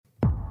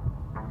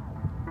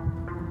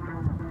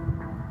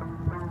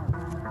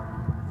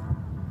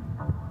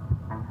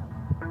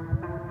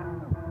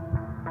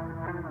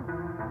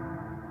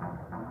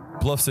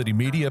Bluff City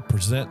Media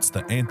presents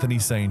The Anthony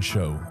Sain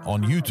Show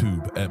on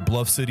YouTube at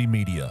Bluff City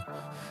Media.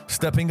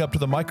 Stepping up to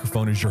the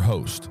microphone is your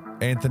host,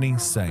 Anthony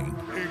Sain.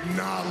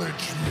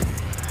 Acknowledge me.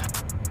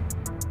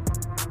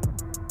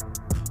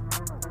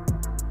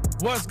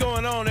 What's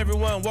going on,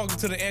 everyone? Welcome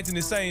to the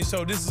Anthony Sain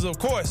Show. This is, of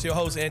course, your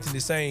host, Anthony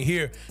Sain,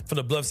 here from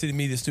the Bluff City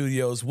Media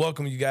Studios.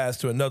 Welcome you guys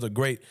to another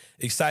great,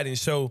 exciting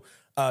show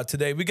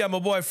today. We got my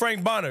boy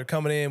Frank Bonner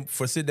coming in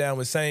for Sitdown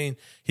with Sain.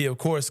 He, of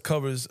course,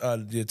 covers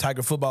the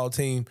Tiger football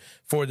team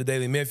for the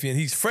Daily Memphian.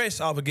 He's fresh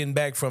off of getting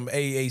back from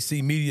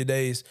AAC Media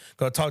Days.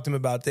 Going to talk to him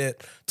about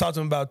that, talk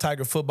to him about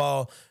Tiger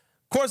football.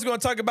 Of course, we're going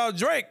to talk about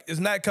Drake is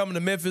not coming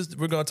to Memphis.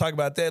 We're going to talk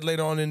about that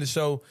later on in the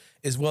show,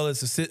 as well as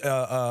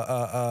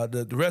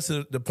the rest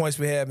of the points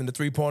we have in the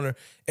three-pointer,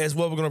 as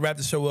well. We're going to wrap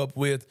the show up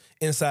with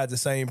Inside the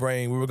Sain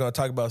Brain, where we're going to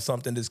talk about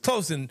something that's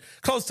close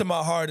to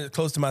my heart and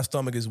close to my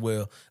stomach as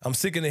well. I'm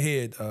sick in the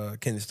head,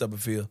 Kenny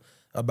Stubblefield,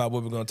 about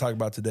what we're going to talk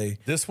about today.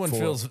 This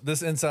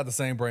Inside the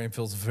Sain Brain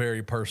feels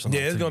very personal.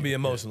 Yeah, it's going to be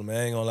emotional, man.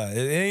 I ain't going to lie.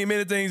 It ain't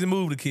many things that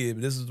move the kid,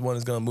 but this is one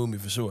that's going to move me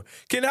for sure.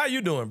 Kenny, how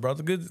you doing,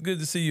 brother? Good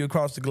to see you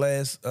across the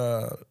glass,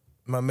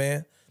 my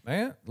man.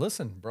 Man,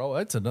 listen, bro,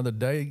 it's another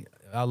day.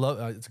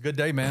 It's a good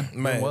day, man.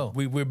 Man, well.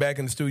 We're back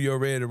in the studio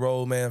ready to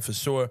roll, man, for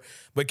sure.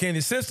 But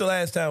Kenny, since the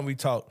last time we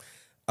talked,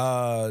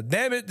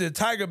 damn it, the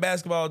Tiger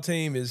basketball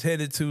team is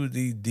headed to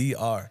the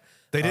DR.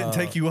 They didn't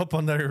take you up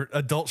on their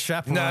adult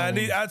chaperone. Nah,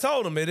 I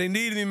told them, man, they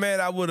needed me,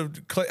 man. I would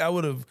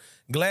have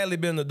gladly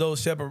been an adult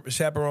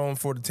chaperone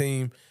for the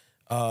team.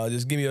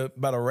 Just give me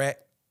about a rack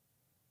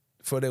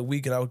for that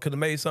week, and I could have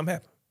made something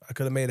happen. I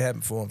could have made it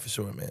happen for them for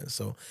sure, man.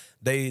 So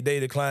they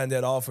declined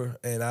that offer,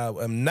 and I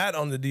am not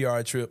on the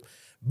DR trip.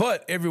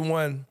 But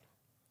everyone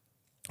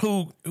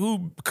who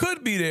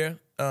could be there,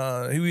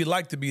 who would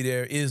like to be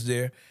there, is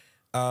there,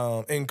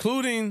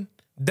 including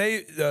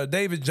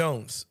David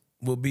Jones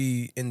will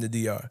be in the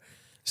DR.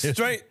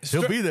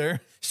 He'll be there.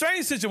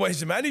 Strange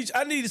situation, man.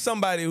 I needed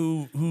somebody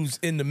who's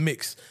in the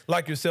mix,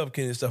 like yourself,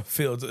 Kenny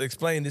Stubblefield, to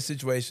explain this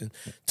situation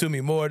to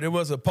me more. There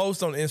was a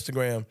post on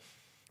Instagram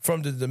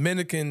from the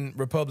Dominican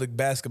Republic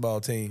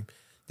basketball team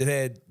that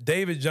had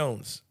David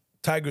Jones,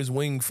 Tigers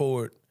wing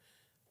forward,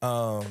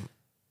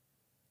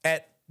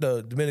 at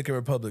the Dominican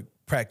Republic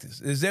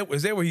practice. Is that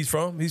where he's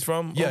from? He's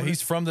from? Yeah,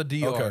 he's from the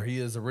DR. Okay. He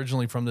is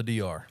originally from the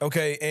DR.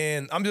 Okay,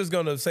 and I'm just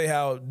gonna say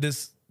how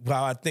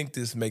I think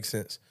this makes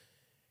sense.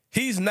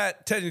 He's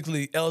not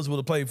technically eligible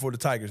to play for the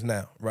Tigers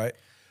now, right?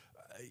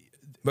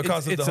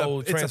 Because of the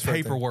whole transfer it's a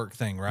paperwork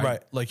thing, right?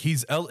 Right. Like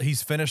he's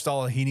finished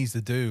all he needs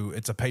to do.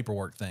 It's a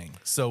paperwork thing.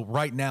 So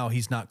right now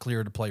he's not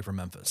cleared to play for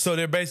Memphis. So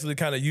they're basically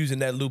kind of using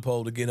that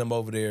loophole to get him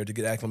over there to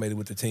get acclimated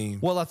with the team.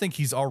 Well, I think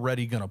he's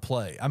already going to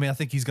play. I mean, I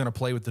think he's going to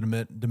play with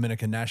the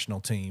Dominican national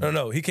team.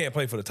 No, he can't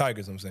play for the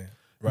Tigers, I'm saying.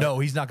 Right? No,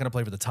 he's not going to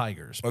play for the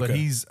Tigers.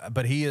 Okay.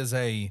 But he is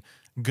a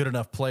good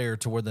enough player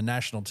to where the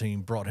national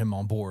team brought him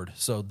on board.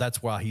 So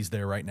that's why he's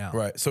there right now.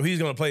 Right. So he's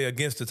going to play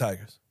against the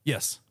Tigers.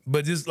 Yes.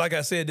 But just like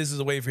I said, this is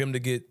a way for him to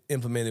get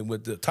implemented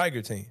with the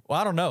Tiger team. Well,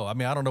 I don't know. I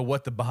mean, I don't know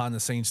what the behind the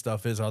scenes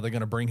stuff is. Are they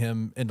going to bring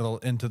him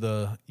into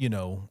the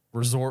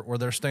resort where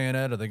they're staying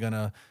at? Is he going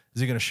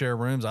to share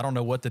rooms? I don't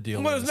know what the deal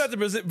is. Well, it's not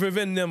to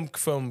prevent them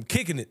from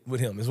kicking it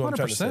with him. Is what I'm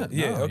trying to say.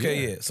 Yeah. No,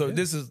 okay. yeah. Yeah. So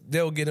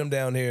they'll get him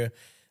down here.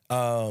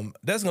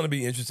 That's going to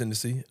be interesting to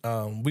see.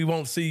 We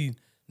won't see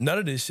none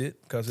of this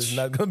shit because it's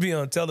not going to be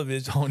on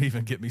television. Don't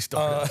even get me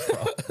started.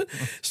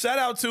 Shout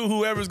out to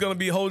whoever's going to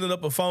be holding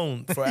up a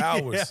phone for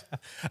hours.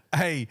 Yeah.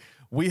 Hey,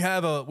 we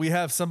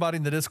have somebody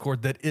in the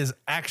Discord that is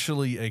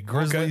actually a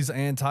Grizzlies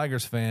and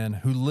Tigers fan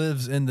who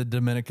lives in the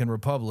Dominican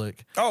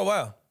Republic. Oh,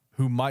 wow.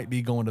 Who might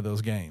be going to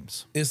those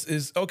games.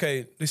 It's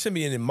okay. There shouldn't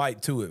be any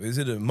might to it. Is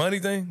it a money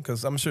thing?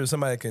 Because I'm sure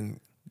somebody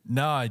can.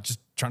 No, I just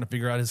trying to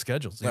figure out his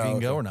schedule, see if he can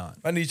go or not.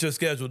 I need your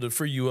schedule to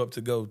free you up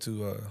to go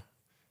to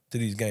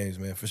these games,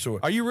 man, for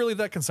sure. Are you really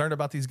that concerned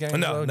about these games?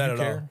 No, though? not at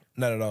all.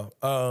 Not at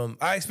all.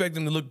 I expect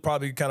them to look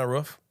probably kind of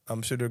rough.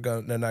 I'm sure they're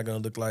not going to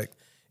look like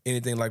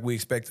anything like we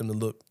expect them to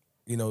look,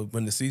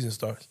 when the season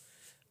starts.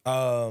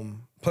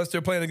 Plus,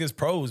 they're playing against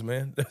pros,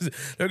 man. There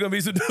are going to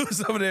be some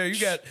dudes over there.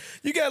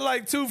 You got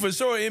like two for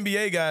sure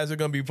NBA guys are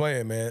going to be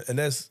playing, man. And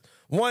that's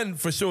one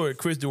for sure,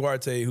 Chris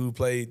Duarte, who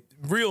played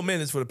real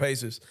minutes for the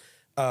Pacers.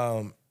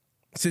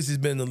 Since he's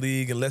been in the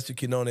league, and Lester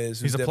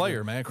Quinones. He's a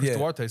player, man. Chris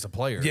Duarte's a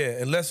player. Yeah,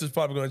 and Lester's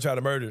probably going to try to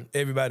murder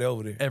everybody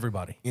over there.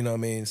 Everybody. You know what I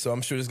mean? So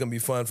I'm sure it's going to be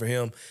fun for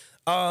him.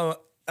 I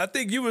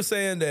think you were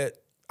saying that,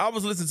 I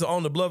was listening to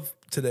On the Bluff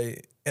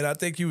today, and I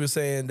think you were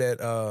saying that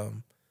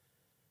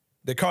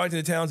Karl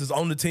Anthony Towns is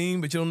on the team,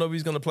 but you don't know if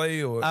he's going to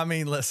play. Or I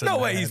mean, listen. No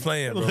man. way he's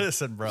playing, bro.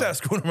 Listen, bro. Stop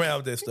screwing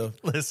around with that stuff.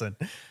 Listen,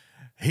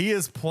 he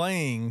is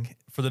playing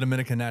for the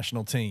Dominican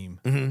national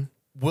team. Mm-hmm.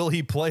 Will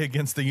he play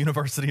against the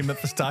University of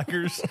Memphis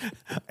Tigers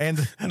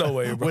and no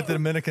way, bro. with the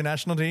Dominican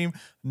national team?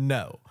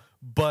 No.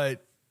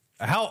 But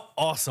how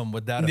awesome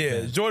would that have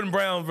been? Jordan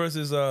Brown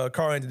versus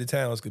Karl Anthony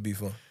Towns could be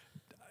fun.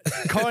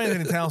 Karl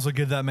Anthony Towns would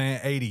give that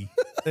man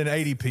an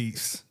 80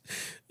 piece.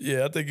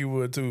 Yeah, I think he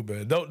would too,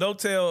 man. Don't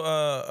tell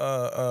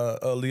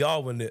Lee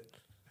Alwyn that.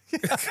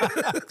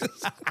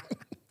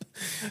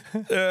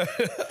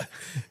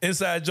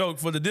 Inside joke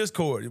for the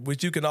Discord,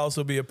 which you can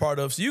also be a part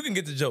of. So you can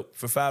get the joke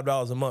for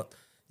 $5 a month.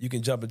 You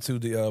can jump into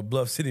the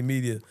Bluff City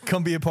Media.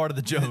 Come be a part of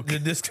the joke. The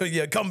Discord,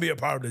 yeah, come be a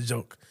part of the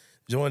joke.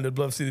 Join the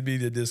Bluff City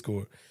Media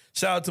Discord.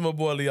 Shout out to my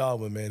boy Lee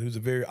Alwyn, man, who's a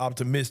very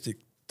optimistic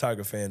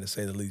Tiger fan, to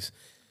say the least.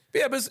 But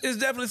yeah, but it's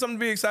definitely something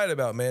to be excited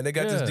about, man. They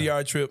got this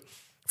DR trip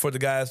for the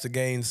guys to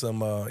gain some,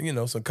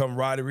 some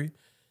camaraderie.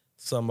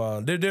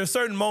 There are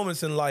certain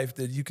moments in life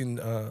that you can,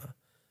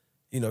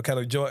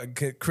 kind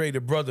of create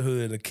a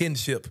brotherhood, a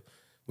kinship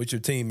with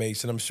your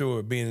teammates. And I'm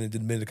sure being in the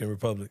Dominican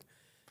Republic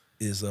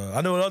is,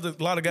 I know a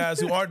lot of guys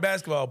who aren't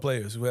basketball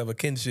players who have a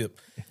kinship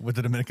with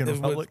the Dominican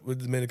Republic. With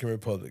the Dominican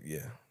Republic,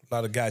 yeah. A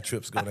lot of guy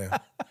trips go down.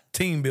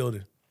 Team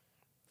building.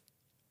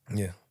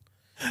 Yeah.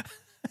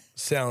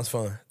 Sounds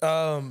fun.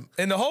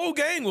 And the whole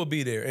gang will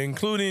be there,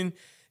 including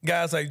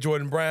guys like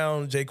Jordan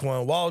Brown,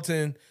 Jaquan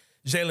Walton,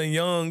 Jalen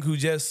Young, who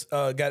just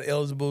got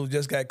eligible,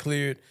 just got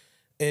cleared,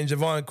 and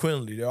Javon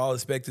Quinley. They're all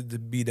expected to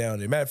be down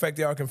there. Matter of fact,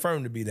 they are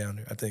confirmed to be down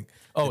there, I think.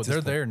 Oh, they're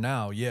there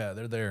now. Yeah,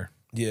 they're there.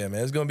 Yeah,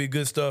 man. It's going to be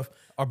good stuff.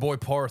 Our boy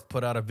Parth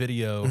put out a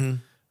video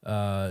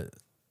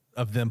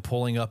of them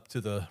pulling up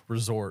to the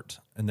resort,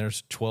 and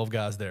there's 12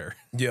 guys there.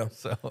 Yeah.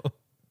 So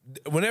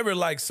whenever,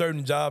 like,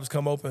 certain jobs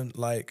come open,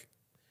 like,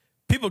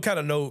 people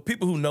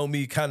who know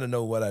me kind of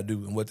know what I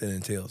do and what that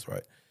entails,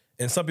 right?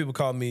 And some people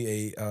call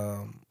me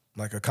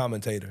a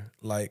commentator,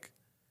 like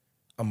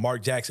I'm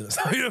Mark Jackson or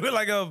something. You know what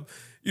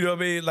I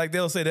mean? Like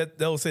they'll say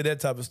that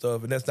type of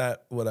stuff, and that's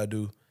not what I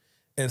do.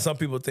 And some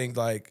people think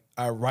like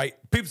I write.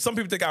 Some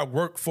people think I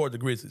work for the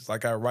Grizzlies,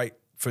 like I write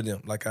for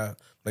them.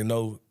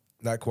 No,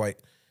 not quite.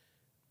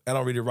 I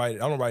don't really write.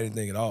 I don't write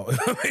anything at all.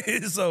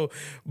 So,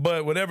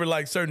 but whenever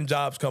like certain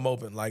jobs come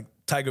open, like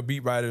Tiger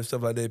beat writers,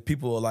 stuff like that,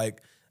 people are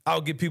like,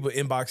 I'll get people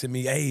inboxing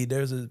me, hey,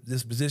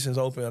 this position's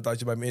open. I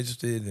thought you might be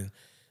interested, and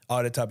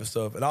all that type of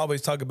stuff. And I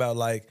always talk about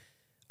like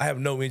I have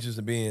no interest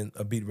in being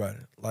a beat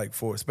writer,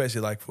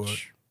 especially for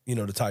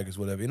the Tigers,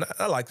 whatever. And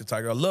I like the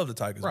Tigers. I love the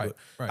Tigers, but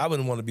I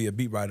wouldn't want to be a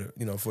beat writer,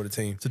 for the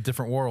team. It's a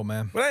different world,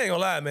 man. But I ain't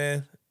gonna lie,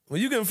 man. When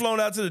you getting flown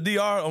out to the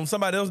DR on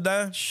somebody else's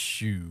dime,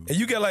 shoot, and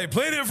you got like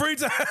plenty of free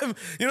time,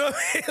 you know what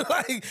I mean?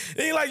 Like, it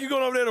ain't like you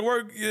going over there to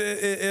work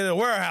in a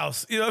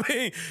warehouse, you know what I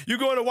mean? You're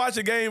going to watch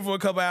a game for a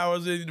couple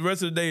hours, and the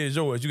rest of the day is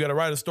yours. You got to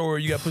write a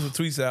story, you got to put some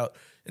tweets out,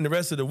 and the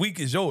rest of the week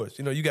is yours.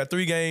 You got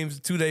 3 games,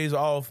 2 days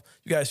off.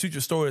 You got to shoot your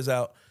stories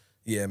out.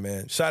 Yeah,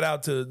 man. Shout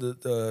out to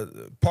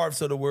the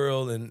parts of the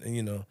world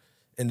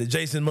and the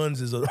Jason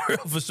Munzes of the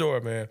world for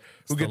sure, man,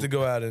 who get to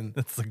go out and...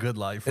 That's a good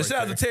life. And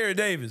shout out to Terry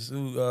Davis,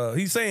 who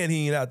he's saying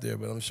he ain't out there,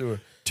 but I'm sure...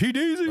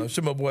 TDZ? I'm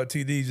sure my boy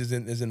TDZ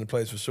is in the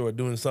place for sure,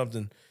 doing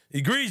something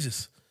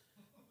egregious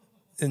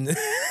in the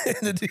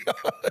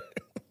DR.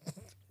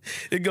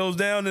 It goes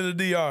down in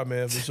the DR,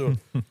 man, for sure.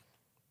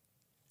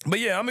 But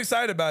yeah, I'm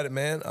excited about it,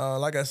 man.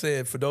 Like I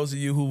said, for those of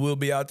you who will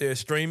be out there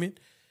streaming,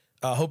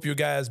 I hope your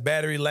guys'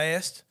 battery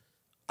lasts.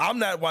 I'm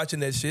not watching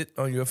that shit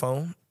on your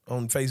phone,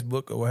 on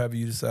Facebook, or whatever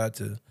you decide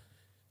to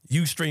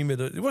Ustream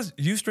it. Was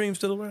Ustream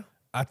still around?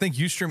 I think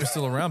Ustream is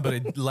still around,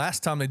 but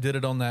last time they did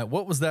it on that,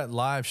 what was that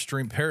live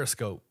stream?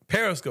 Periscope.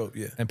 Periscope,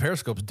 yeah. And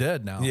Periscope's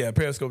dead now. Yeah,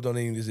 Periscope don't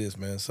even exist,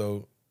 man.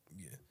 So,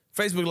 yeah.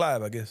 Facebook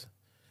Live, I guess.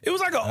 It was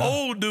like an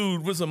old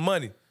dude with some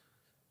money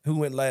who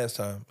went last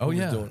time. Oh,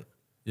 yeah. Was doing it.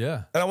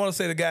 Yeah. And I want to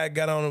say the guy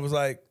got on and was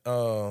like,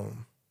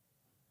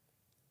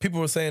 people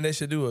were saying they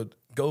should do a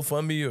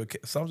GoFundMe or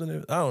something.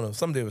 I don't know.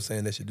 Something they were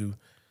saying they should do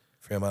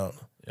for him. I don't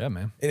know. Yeah,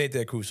 man. It ain't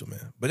that crucial,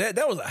 man. But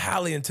that was a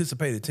highly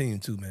anticipated team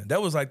too, man.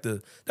 That was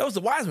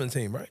the Wiseman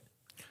team, right?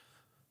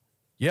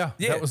 Yeah.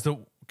 That was that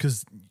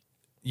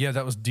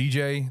was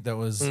DJ. That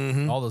was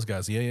all those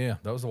guys. Yeah.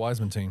 That was the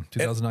Wiseman team,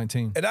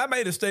 2019. And I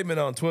made a statement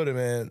on Twitter,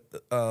 man,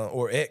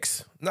 or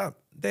X. Not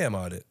damn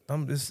all that.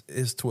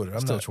 It's Twitter. I'm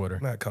still not Twitter.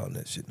 I'm not calling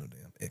that shit no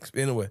damn X.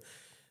 Anyway,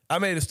 I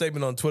made a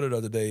statement on Twitter the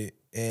other day,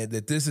 and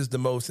that this is the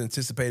most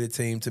anticipated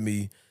team to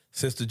me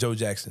since the Joe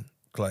Jackson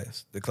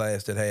class, the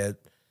class that had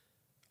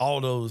all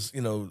those,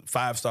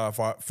 5-star,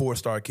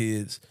 4-star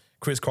kids,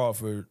 Chris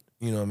Crawford,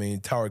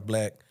 Tarek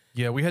Black.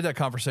 Yeah, we had that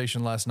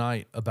conversation last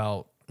night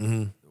about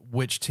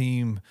which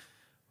team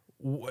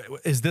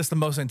is this the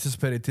most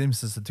anticipated team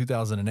since the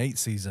 2008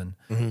 season.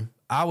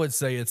 I would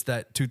say it's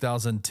that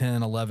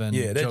 2010, 11.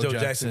 Yeah, that Joe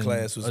Jackson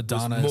class was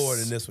more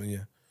than this one. Yeah.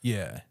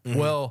 Yeah.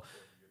 Well,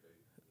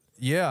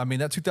 yeah. I mean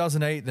that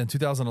 2008, then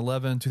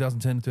 2011,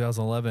 2010,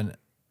 2011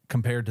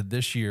 compared to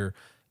this year.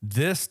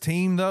 This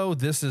team, though,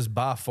 this is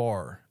by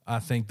far, I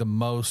think, the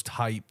most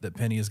hype that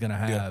Penny is going to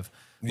have.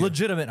 Yeah.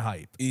 Legitimate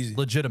hype. Easy.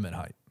 Legitimate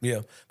hype.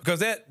 Yeah. Because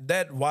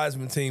that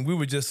Wiseman team, we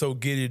were just so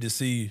giddy to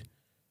see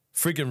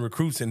freaking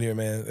recruits in here,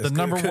 man. The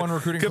number one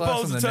recruiting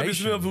class in the Tubby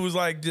nation. Smith, who was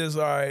like, just,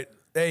 all right,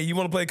 hey, you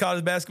want to play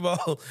college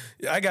basketball?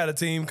 I got a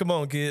team. Come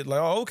on, kid. Like,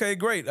 oh, okay,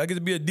 great. I get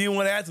to be a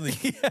D1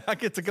 athlete. Yeah, I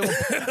get to go.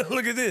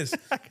 Look at this.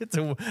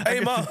 Hey,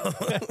 Ma.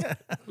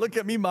 Look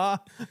at me, Ma.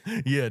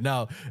 Yeah,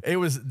 no, that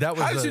was.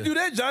 How did you do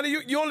that, Johnny?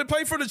 You only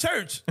play for the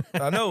church.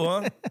 I know,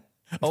 huh?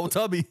 Old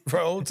Tubby. For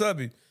old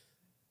Tubby.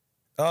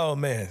 Oh,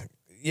 man.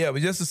 Yeah,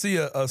 but just to see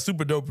a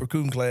super dope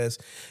recruiting class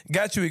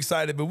got you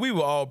excited, but we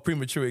were all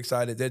premature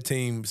excited. That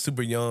team,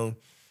 super young,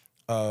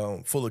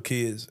 full of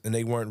kids, and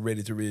they weren't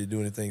ready to really do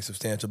anything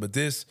substantial. But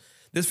this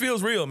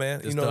feels real,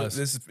 man.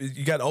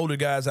 You got older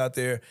guys out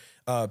there.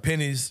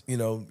 Penny's,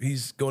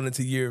 he's going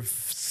into year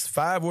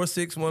 5 or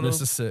 6.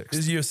 This is 6. This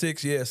is year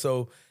 6, yeah.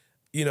 So,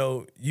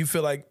 you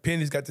feel like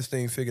Penny's got this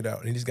thing figured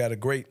out, and he's got a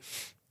great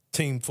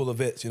team full of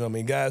vets.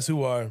 Guys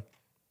who are,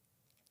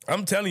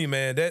 I'm telling you,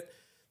 man, that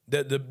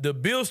the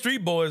Bill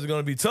Street boys are going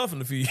to be tough in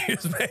a few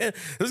years, man.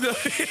 Who's going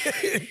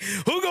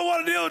to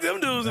want to deal with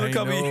them dudes in a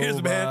couple of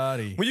years,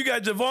 man? When you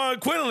got Javon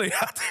Quinones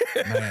out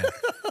there.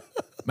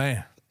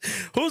 Man.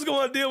 Who's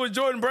going to deal with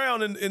Jordan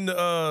Brown in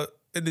the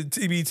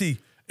TBT?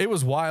 It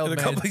was wild, in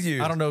a couple of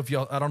years. I don't know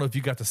if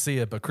you got to see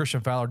it, but Christian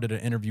Fowler did an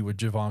interview with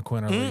Javon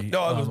Quinones.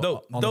 No, it was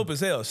dope. Dope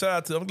as hell.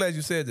 I'm glad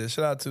you said that.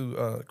 Shout out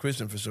to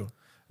Christian for sure.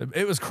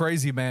 It was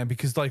crazy, man,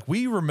 because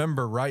we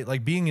remember, right?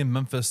 Like being in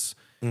Memphis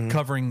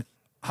covering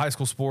high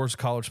school sports,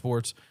 college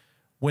sports,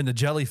 when the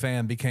Jelly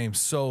Fan became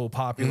so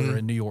popular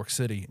in New York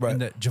City. Right.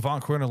 And that Javon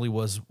Quinones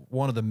was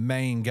one of the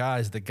main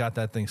guys that got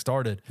that thing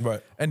started.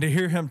 Right. And to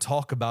hear him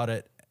talk about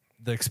it,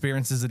 the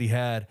experiences that he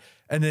had,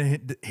 and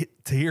then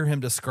to hear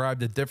him describe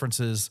the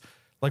differences,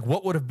 like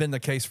what would have been the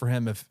case for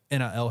him if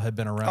NIL had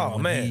been around. Oh,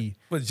 man.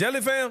 With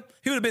Jelly Fam,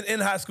 he would have been in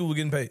high school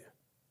getting paid.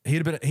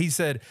 He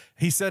said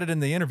it in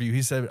the interview.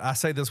 He said, I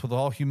say this with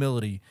all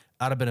humility,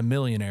 I'd have been a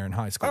millionaire in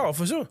high school. Oh,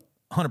 for sure.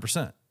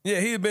 100%. Yeah,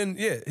 he would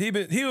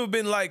have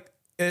been like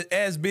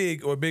as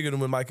big or bigger than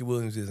what Mikey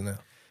Williams is now.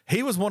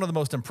 He was one of the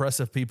most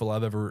impressive people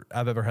I've ever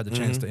had the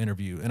chance to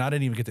interview, and I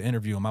didn't even get to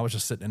interview him. I was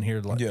just sitting in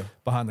here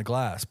behind the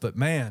glass. But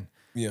man,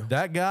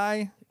 that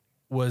guy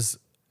was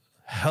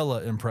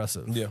hella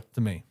impressive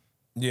to me.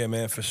 Yeah,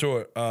 man, for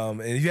sure.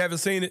 And if you haven't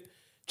seen it,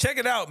 check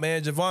it out,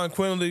 man. Javon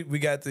Quinones, we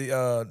got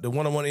the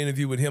one-on-one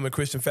interview with him and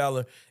Christian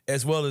Fowler,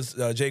 as well as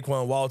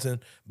Jaquan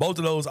Walton. Both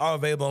of those are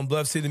available on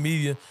Bluff City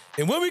Media.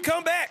 And when we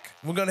come back,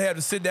 we're going to have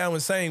to sit down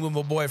with Sain with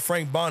my boy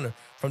Frank Bonner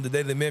from the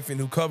Daily Memphian,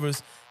 who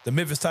covers the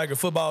Memphis Tiger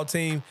football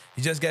team.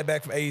 He just got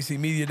back from AEC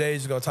Media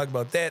Days. We're going to talk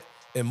about that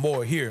and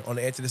more here on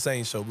the Anthony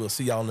Sain Show. We'll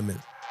see y'all in a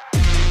minute.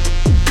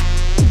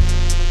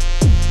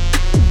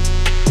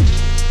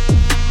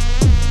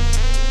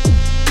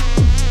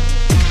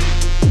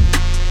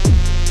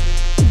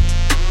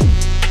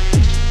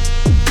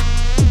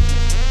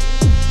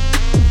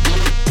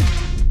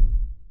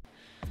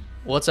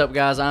 What's up,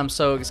 guys? I'm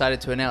so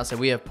excited to announce that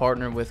we have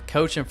partnered with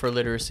Coaching for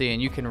Literacy,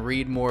 and you can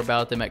read more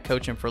about them at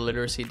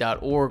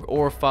coachingforliteracy.org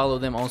or follow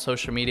them on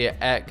social media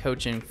at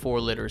Coaching for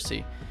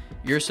Literacy.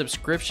 Your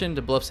subscription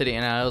to Bluff City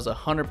NIL is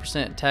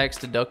 100% tax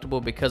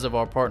deductible because of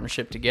our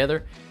partnership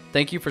together.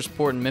 Thank you for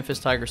supporting Memphis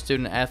Tiger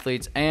student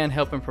athletes and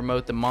helping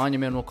promote the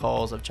monumental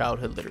cause of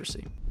childhood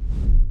literacy.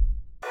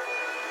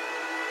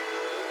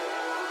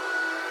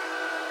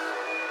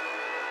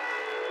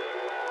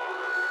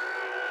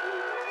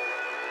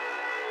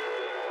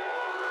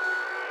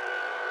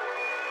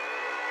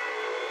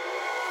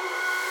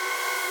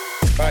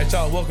 All right,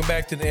 y'all, welcome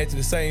back to the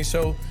Anthony Sain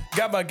Show.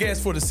 Got my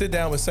guest for the sit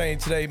down with Sain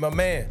today, my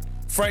man,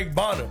 Frank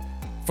Bonner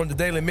from the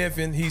Daily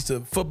Memphian. He's the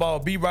football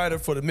beat writer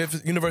for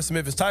the University of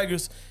Memphis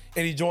Tigers,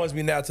 and he joins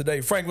me now today.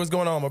 Frank, what's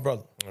going on, my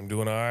brother? I'm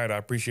doing all right. I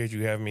appreciate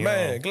you having me on.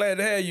 Man, glad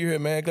to have you here,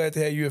 man. Glad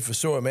to have you here for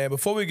sure, man.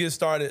 Before we get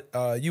started,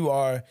 you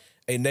are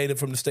a native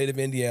from the state of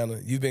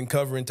Indiana. You've been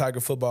covering Tiger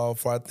football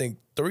for, I think,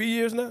 3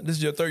 years now? This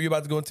is your third? You're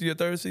about to go into your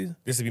third season?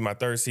 This will be my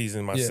third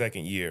season, my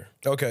second year.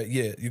 Okay,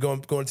 yeah. You're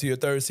going into your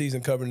third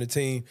season covering the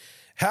team.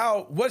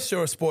 What's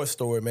your sports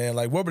story, man?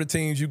 Like, what were the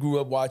teams you grew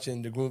up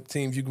watching, the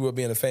teams you grew up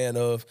being a fan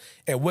of,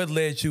 and what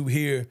led you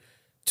here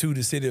to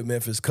the city of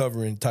Memphis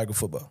covering Tiger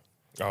football?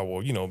 Oh,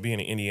 well,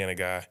 being an Indiana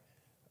guy,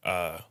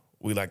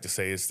 we like to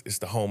say it's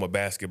the home of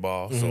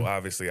basketball. Mm-hmm. So,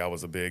 obviously, I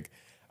was a big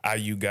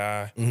IU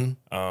guy.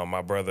 Mm-hmm.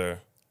 My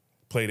brother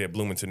played at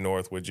Bloomington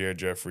North with Jared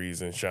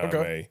Jeffries and Sean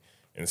May.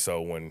 And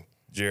so when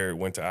Jared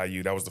went to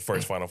IU, that was the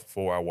first Final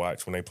Four I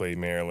watched when they played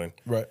Maryland.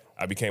 Right.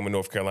 I became a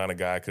North Carolina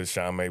guy because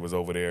Sean May was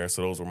over there.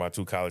 So those were my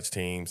two college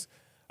teams.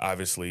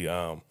 Obviously,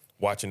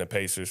 watching the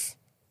Pacers,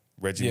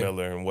 Reggie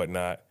Miller and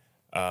whatnot.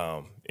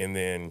 And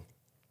then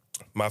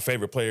my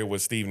favorite player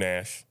was Steve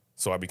Nash,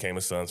 so I became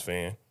a Suns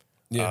fan.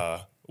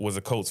 Was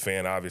a Colts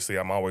fan, obviously.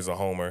 I'm always a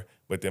homer.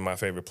 But then my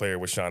favorite player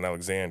was Sean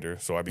Alexander,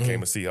 so I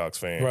became a Seahawks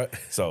fan. Right.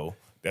 So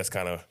that's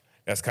kind of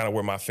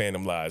where my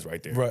fandom lies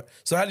right there. Right.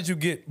 So how did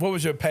you what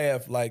was your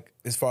path like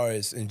as far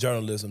as in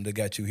journalism that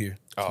got you here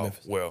to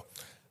Memphis? Well,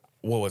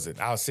 what was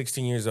it? I was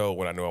 16 years old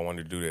when I knew I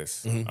wanted to do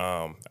this.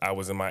 Mm-hmm. I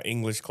was in my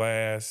English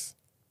class,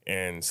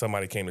 and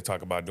somebody came to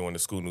talk about doing the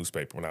school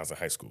newspaper when I was in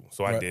high school.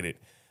 So I did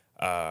it.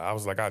 I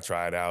was like, I'll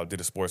try it out, did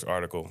a sports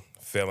article,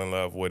 fell in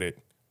love with it.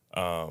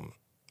 And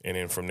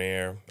then from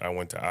there, I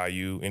went to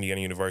IU,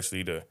 Indiana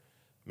University, to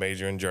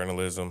major in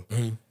journalism.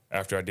 Mm-hmm.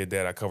 After I did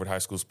that, I covered high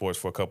school sports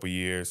for a couple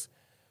years.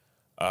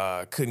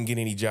 Couldn't get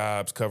any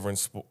jobs covering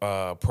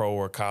pro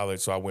or college,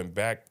 so I went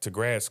back to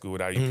grad school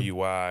at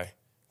IUPUI,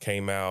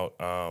 came out,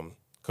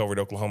 covered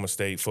Oklahoma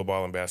State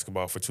football and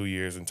basketball for 2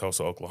 years in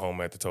Tulsa,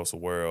 Oklahoma at the Tulsa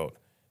World,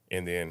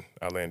 and then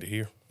I landed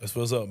here. That's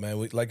what's up,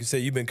 man. Like you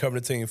said, you've been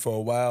covering the team for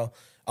a while,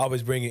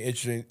 always bringing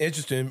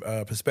interesting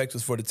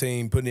perspectives for the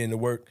team, putting in the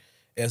work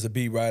as a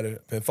beat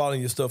writer. Been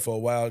following your stuff for a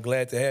while.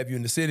 Glad to have you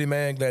in the city,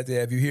 man. Glad to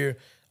have you here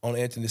on the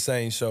Anthony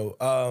Sain Show.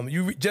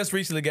 You just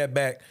recently got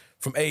back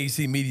from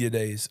AEC Media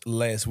Days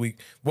last week.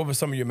 What were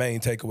some of your main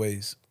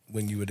takeaways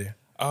when you were there?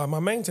 My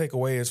main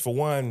takeaway is, for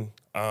one,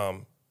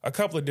 a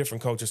couple of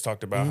different coaches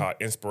talked about how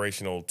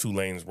inspirational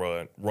Tulane's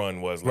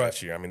run was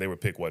last year. I mean, they were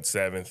picked,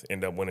 7th,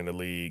 ended up winning the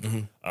league.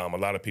 A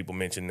lot of people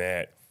mentioned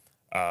that.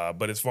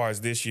 But as far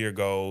as this year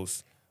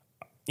goes,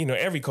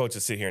 every coach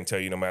will sit here and tell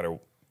you, no matter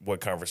what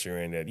conference you're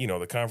in, that,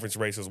 the conference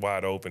race is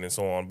wide open and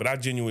so on. But I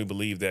genuinely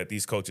believe that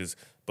these coaches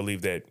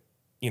believe that,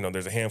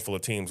 there's a handful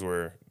of teams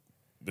where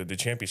the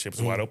championship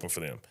is wide open for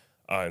them.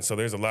 And so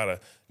there's a lot of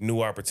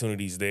new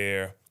opportunities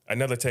there.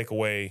 Another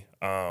takeaway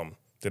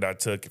that I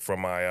took from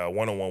my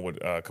one-on-one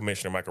with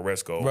Commissioner Michael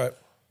Resco,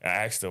 I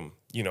asked him,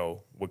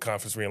 with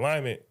conference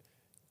realignment,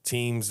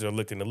 teams are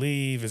looking to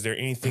leave. Is there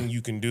anything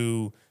you can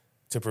do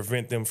to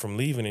prevent them from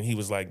leaving? And he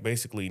was like,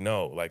 basically,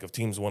 no. Like, if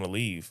teams want to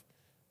leave,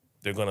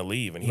 they're going to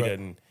leave. And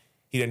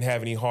he didn't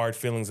have any hard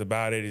feelings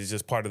about it. It's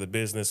just part of the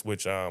business,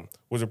 which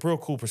was a real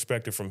cool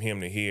perspective from him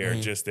to hear.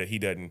 Just that he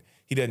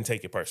doesn't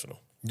take it personal.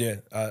 Yeah,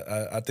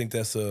 I think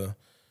that's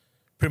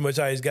pretty much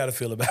how he's got to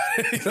feel about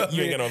it.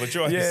 You ain't got no other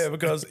choice. Yeah,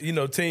 because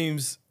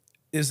teams,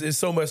 it's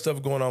so much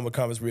stuff going on with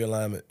conference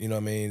realignment. You know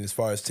what I mean? As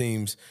far as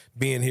teams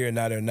being here,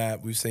 now they're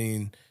not. We've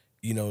seen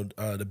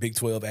the Big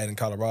 12 adding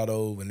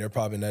Colorado, and they're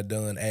probably not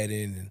done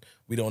adding, and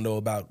we don't know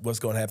about what's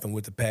going to happen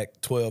with the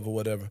Pac-12 or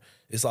whatever.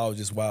 It's all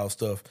just wild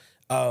stuff.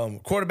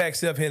 Quarterback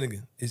Steph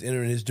Hennigan is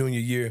entering his junior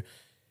year.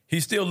 He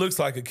still looks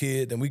like a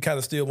kid, and we kind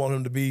of still want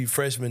him to be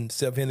freshman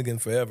Steph Hennigan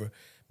forever.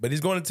 But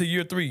he's going into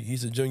year 3.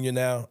 He's a junior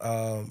now.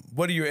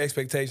 What are your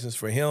expectations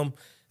for him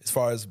as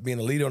far as being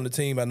a leader on the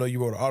team? I know you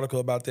wrote an article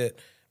about that.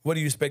 What do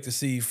you expect to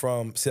see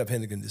from Steph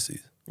Hennigan this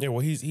season? Yeah,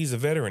 well, he's a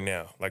veteran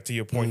now. Like, to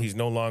your point, he's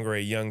no longer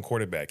a young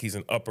quarterback. He's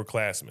an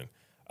upperclassman.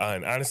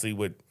 And honestly,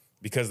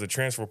 because of the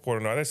transfer portal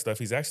and all that stuff,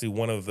 he's actually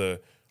one of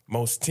the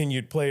most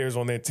tenured players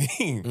on that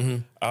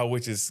team,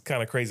 which is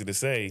kind of crazy to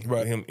say.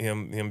 Right.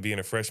 Him being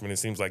a freshman, it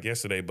seems like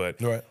yesterday. But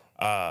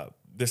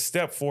the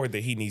step forward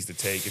that he needs to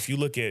take, if you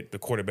look at the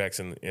quarterbacks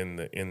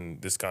in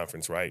this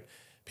conference, right,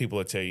 people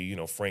will tell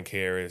you, Frank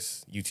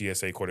Harris,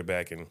 UTSA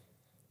quarterback, and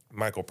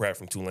Michael Pratt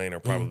from Tulane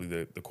are probably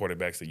the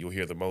quarterbacks that you'll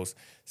hear the most.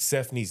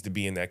 Seth needs to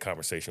be in that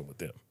conversation with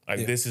them.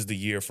 This is the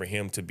year for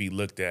him to be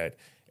looked at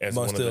as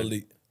one of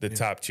the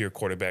top-tier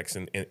quarterbacks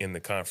in the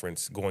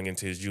conference going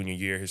into his junior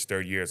year, his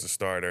 3rd year as a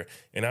starter.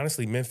 And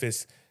honestly,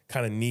 Memphis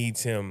kind of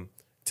needs him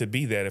to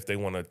be that if they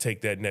want to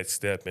take that next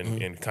step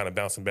and kind of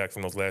bouncing back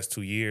from those last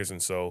 2 years.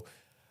 And so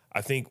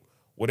I think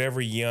whatever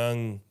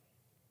young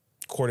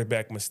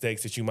quarterback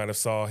mistakes that you might have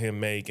saw him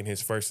make in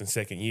his 1st and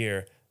 2nd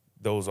year,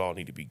 those all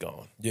need to be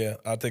gone. Yeah,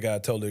 I think I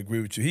totally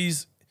agree with you.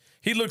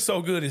 He looked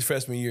so good his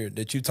freshman year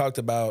that you talked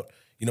about,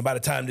 by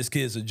the time this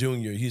kid's a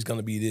junior, he's going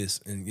to be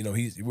this. And,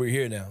 we're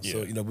here now.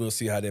 Yeah. So, we'll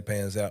see how that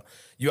pans out.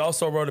 You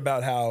also wrote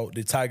about how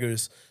the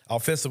Tigers'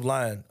 offensive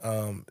line,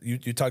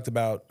 you talked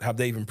about how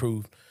they've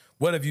improved.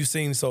 What have you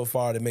seen so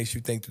far that makes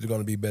you think that they're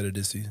going to be better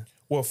this season?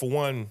 Well, for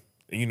one,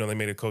 they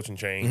made a coaching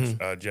change,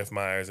 Jeff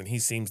Myers, and he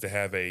seems to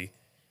have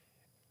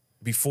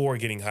before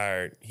getting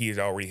hired, he had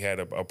already had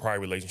a prior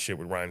relationship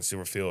with Ryan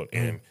Silverfield.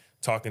 And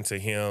talking to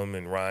him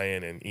and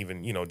Ryan and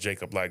even,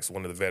 Jacob Likes,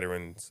 one of the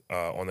veterans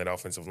on that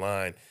offensive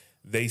line,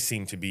 they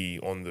seem to be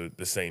on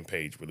the same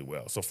page really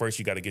well. So first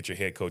you got to get your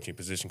head coach and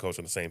position coach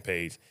on the same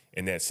page,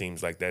 and that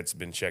seems like that's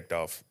been checked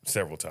off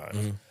several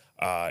times.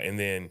 And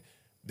then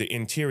the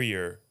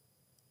interior,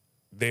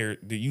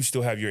 you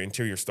still have your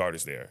interior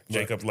starters there. Right.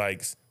 Jacob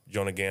Likes,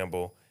 Jonah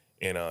Gamble,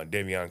 and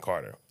Davion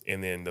Carter.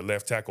 And then the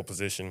left tackle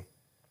position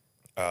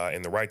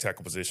and the right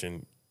tackle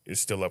position is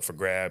still up for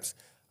grabs.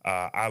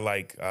 I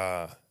like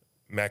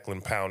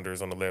Macklin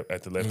Pounders at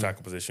the left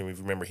tackle position.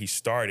 Remember, he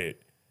started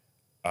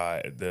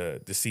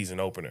the season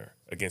opener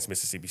against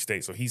Mississippi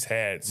State, so he's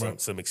had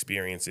some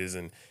experiences.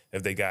 And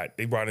if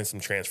they brought in some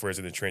transfers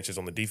in the trenches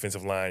on the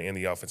defensive line and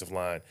the offensive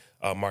line.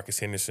 Marcus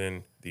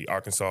Henderson, the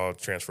Arkansas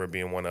transfer,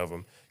 being one of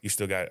them. You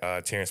still got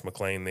Terrence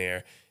McClain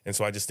there, and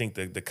so I just think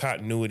the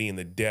continuity and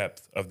the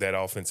depth of that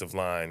offensive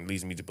line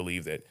leads me to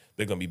believe that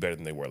they're going to be better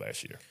than they were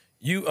last year.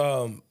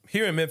 You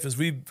here in Memphis,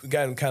 we've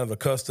gotten kind of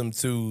accustomed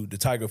to the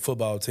Tiger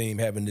football team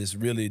having this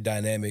really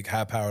dynamic,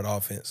 high-powered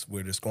offense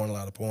where they're scoring a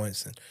lot of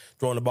points and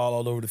throwing the ball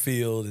all over the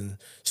field and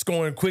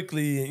scoring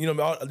quickly. And,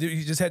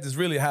 you just had this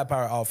really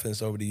high-powered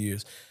offense over the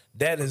years.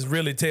 That has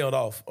really tailed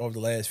off over the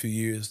last few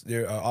years.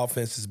 Their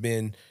offense has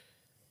been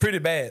pretty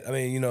bad. I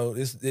mean,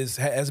 it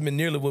hasn't been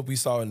nearly what we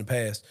saw in the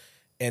past.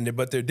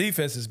 But their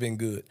defense has been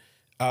good.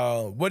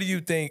 What do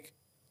you think?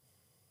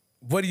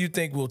 What do you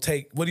think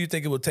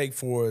it will take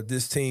for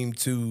this team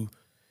to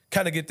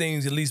kind of get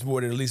things at least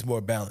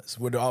more balanced,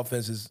 where the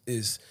offense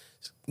is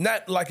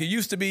not like it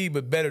used to be,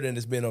 but better than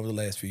it's been over the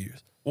last few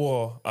years?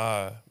 Well,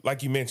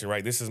 like you mentioned,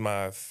 right, this is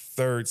my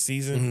 3rd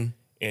season,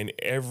 And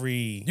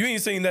every you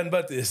ain't seen nothing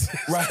but this.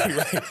 right.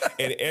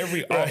 And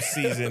every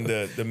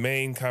offseason, the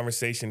main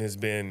conversation has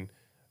been,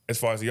 as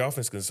far as the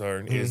offense is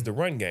concerned, is the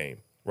run game,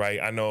 right?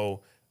 I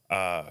know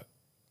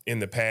in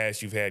the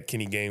past you've had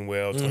Kenny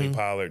Gainwell, Tony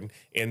Pollard,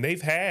 and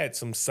they've had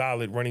some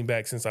solid running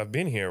backs since I've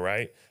been here,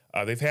 right?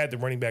 They've had the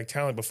running back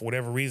talent, but for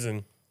whatever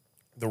reason,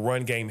 the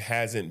run game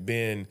hasn't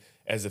been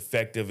as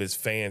effective as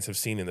fans have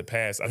seen in the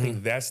past. I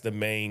think that's the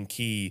main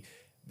key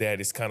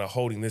that is kind of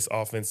holding this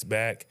offense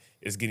back,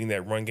 is getting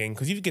that run game.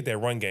 Because if you get that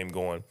run game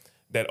going,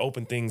 that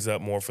open things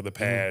up more for the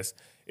pass.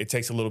 It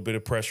takes a little bit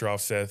of pressure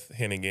off Seth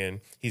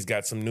Hennigan. He's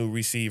got some new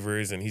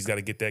receivers, and he's got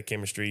to get that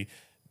chemistry.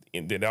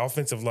 And the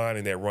offensive line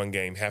and that run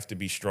game have to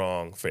be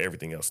strong for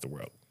everything else to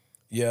work.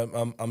 Yeah,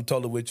 I'm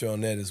totally with you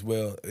on that as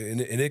well.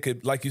 And it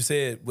could, like you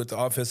said, with the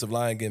offensive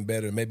line getting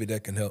better, maybe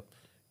that can help,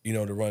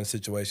 the run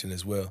situation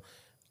as well.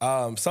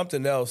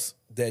 Something else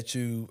that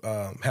you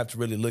have to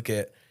really look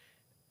at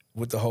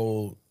with the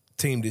whole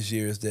team this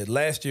year is that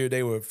last year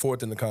they were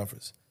 4th in the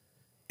conference.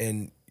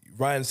 And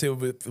Ryan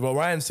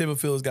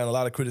Silverfield has gotten a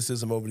lot of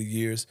criticism over the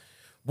years.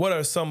 What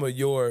are some of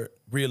your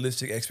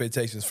realistic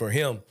expectations for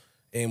him,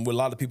 and what a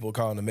lot of people are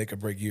calling a make or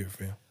break year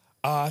for him?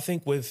 I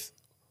think with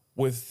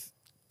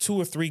 2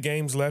 or 3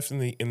 games left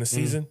in the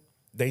season,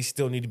 they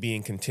still need to be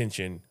in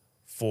contention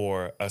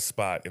for a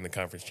spot in the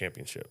conference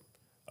championship.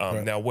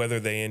 Now, whether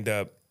they end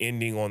up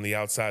ending on the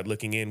outside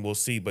looking in, we'll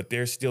see. But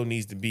there still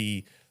needs to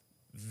be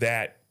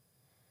that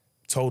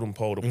totem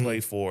pole to play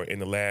for in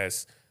the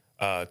last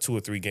 2 or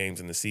 3 games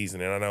in the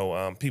season. And I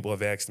know people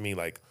have asked me,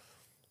 like,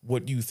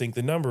 what do you think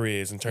the number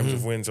is in terms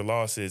of wins or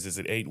losses? Is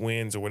it 8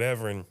 wins or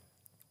whatever? And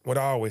what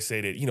I always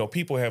say that,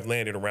 people have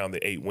landed around the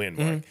 8-win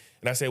mark.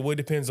 And I say, well, it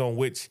depends on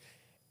which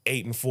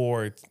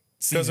 8-4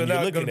 season because they're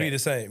not going to be the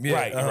same.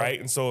 Yeah, right.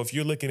 And so if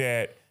you're looking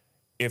at,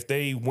 if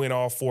they win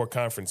all 4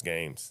 conference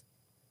games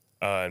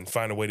and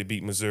find a way to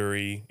beat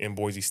Missouri and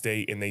Boise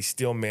State, and they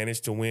still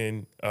manage to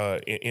win,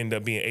 end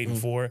up being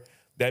 8-4,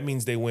 that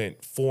means they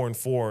went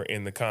 4-4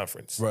 in the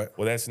conference. Right.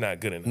 Well, that's not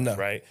good enough,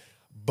 right?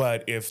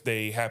 But if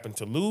they happen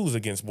to lose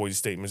against Boise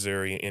State,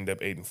 Missouri, and end up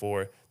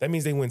 8-4, that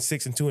means they win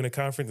 6-2 in the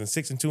conference, and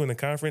 6-2 in the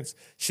conference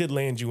should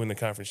land you in the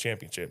conference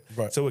championship.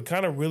 Right. So it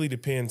kind of really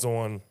depends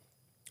on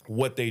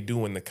what they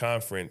do in the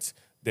conference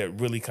that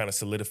really kind of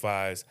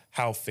solidifies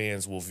how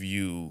fans will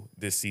view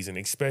this season,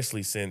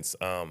 especially since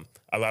a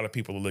lot of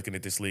people are looking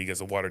at this league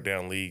as a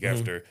watered-down league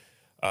after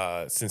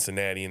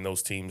Cincinnati and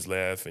those teams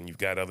left, and you've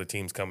got other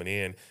teams coming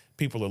in.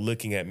 People are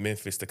looking at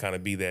Memphis to kind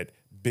of be that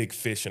big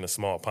fish in a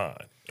small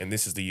pond, and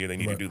this is the year they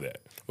need to do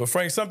that. Well,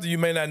 Frank, something you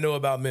may not know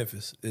about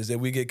Memphis is that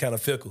we get kind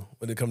of fickle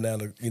when it comes down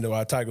to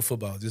our Tiger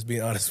football, just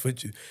being honest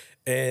with you.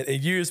 And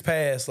in years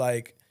past,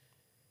 like,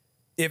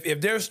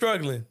 if they're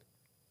struggling,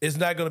 it's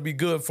not going to be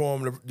good for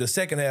them the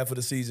second half of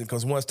the season,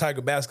 because once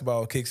Tiger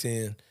basketball kicks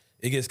in,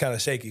 it gets kind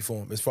of shaky for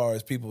them as far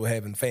as people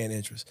having fan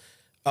interest.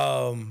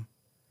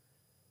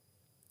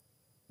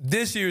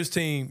 This year's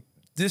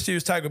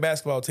Tiger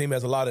basketball team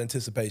has a lot of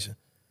anticipation.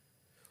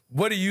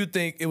 What do you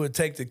think it would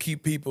take to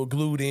keep people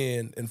glued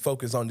in and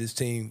focused on this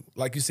team?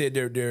 Like you said,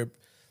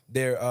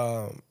 their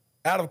out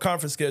of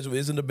conference schedule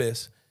isn't the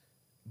best,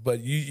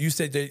 but you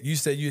said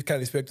you kind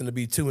of expect them to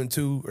be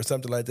 2-2 or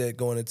something like that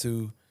going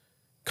into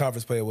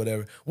conference play or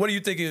whatever. What do you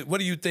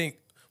think?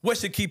 What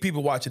should keep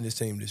people watching this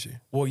team this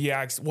year? Well, yeah,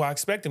 I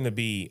expect them to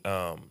be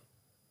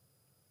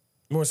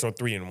more so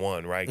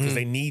 3-1, right? Because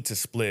they need to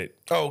split.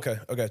 Oh, okay,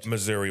 I got you.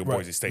 Missouri or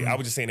Boise State. I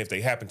was just saying, if they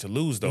happen to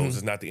lose those,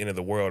 it's not the end of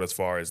the world as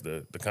far as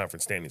the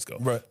conference standings go.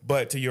 Right.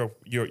 But to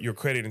your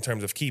credit, in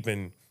terms of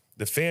keeping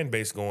the fan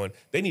base going,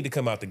 they need to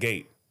come out the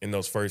gate in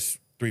those first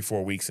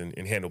 3-4 weeks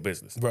and handle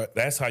business. Right.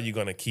 That's how you're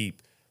going to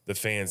keep the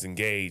fans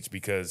engaged,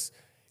 because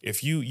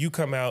if you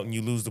come out and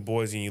you lose to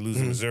Boise and you lose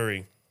to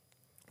Missouri,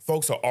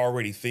 folks are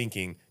already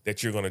thinking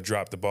that you're going to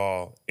drop the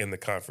ball in the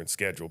conference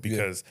schedule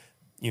because,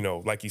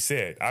 like you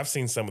said, I've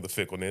seen some of the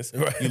fickleness.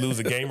 Right. You lose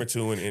a game or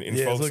two and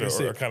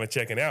folks are kind of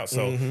checking out.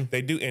 So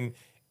they do,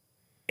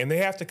 and they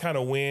have to kind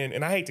of win.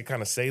 And I hate to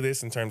kind of say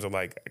this in terms of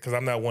because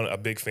I'm not a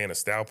big fan of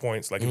style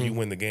points. Like if you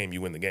win the game,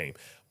 you win the game.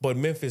 But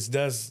Memphis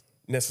does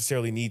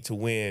necessarily need to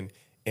win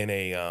in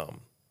an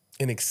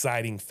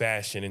exciting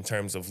fashion in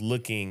terms of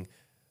looking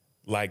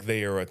like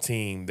they are a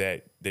team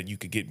that you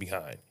could get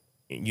behind.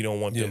 And you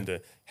don't want them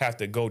to have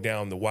to go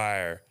down the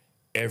wire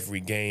every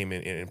game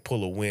and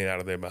pull a win out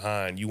of their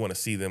behind. You want to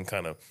see them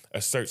kind of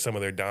assert some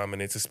of their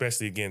dominance,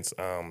 especially against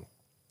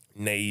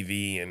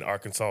Navy and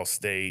Arkansas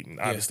State and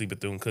obviously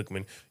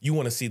Bethune-Cookman. You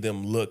want to see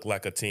them look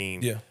like a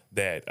team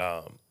that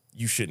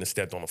you shouldn't have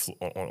stepped on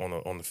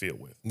the field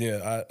with.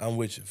 Yeah, I'm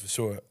with you for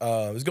sure.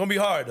 It's going to be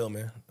hard, though,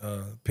 man.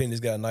 Penny's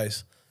got a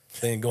nice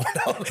thing going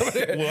on over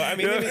there. Well, I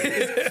mean,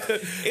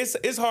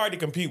 it's hard to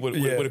compete with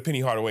a Penny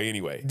Hardaway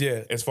anyway.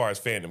 Yeah, as far as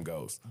fandom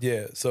goes.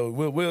 Yeah, so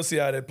we'll see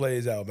how that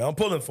plays out, man. I'm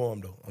pulling for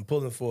them though. I'm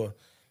pulling for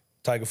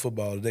Tiger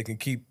football. They can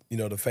keep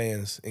the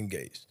fans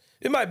engaged.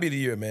 It might be the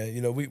year,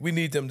 man. We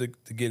need them to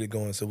get it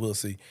going. So we'll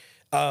see.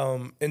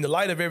 In the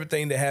light of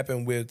everything that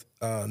happened with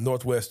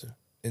Northwestern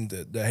in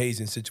the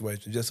hazing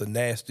situation, just a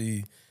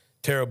nasty,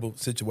 terrible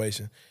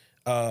situation.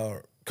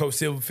 Coach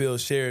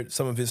Silverfield shared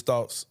some of his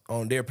thoughts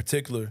on their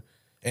particular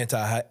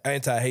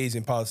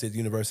anti-hazing policy at the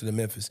University of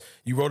Memphis.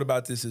 You wrote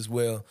about this as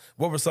well.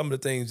 What were some of the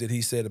things that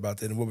he said about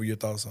that, and what were your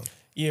thoughts on it?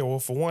 Yeah, well,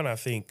 for one, I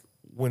think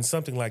when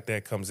something like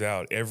that comes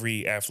out,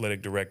 every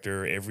athletic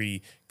director,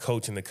 every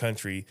coach in the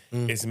country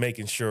is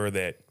making sure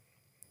that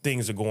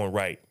things are going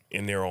right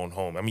in their own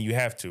home. I mean, you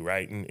have to,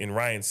 right? And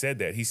Ryan said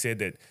that. He said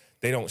that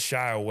they don't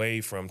shy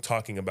away from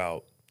talking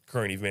about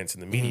current events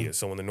in the media.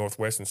 So when the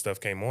Northwestern stuff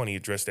came on, he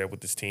addressed that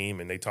with his team,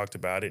 and they talked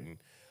about it.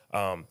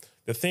 And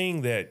the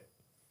thing that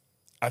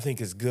I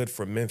think is good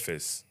for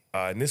Memphis,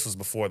 and this was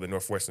before the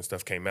Northwestern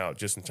stuff came out,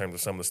 just in terms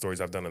of some of the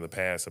stories I've done in the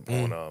past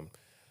on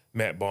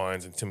Matt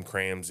Barnes and Tim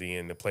Cramsey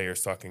and the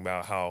players talking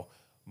about how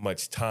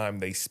much time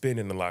they spend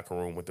in the locker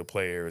room with the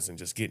players and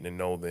just getting to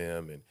know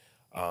them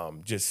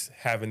and just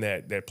having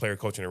that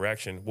player-coach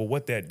interaction. Well,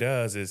 what that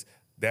does is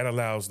that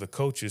allows the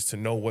coaches to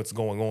know what's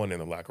going on in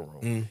the locker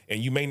room. And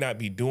you may not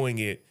be doing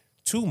it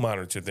to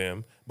monitor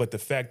them, but the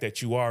fact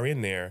that you are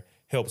in there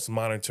helps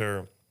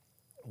monitor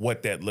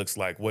what that looks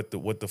like, what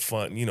the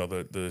fun,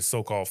 the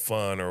so-called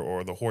fun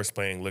or the horse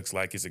playing looks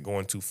like. Is it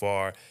going too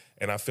far?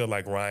 And I feel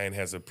like Ryan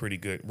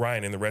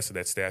and the rest of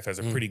that staff has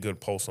a pretty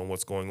good pulse on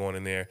what's going on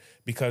in there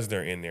because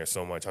they're in there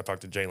so much. I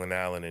talked to Jalen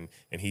Allen,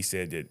 and he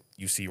said that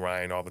you see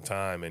Ryan all the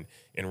time,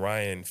 and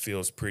Ryan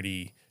feels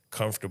pretty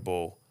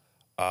comfortable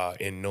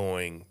in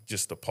knowing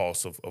just the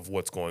pulse of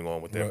what's going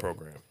on with that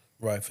program.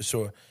 Right, for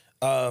sure.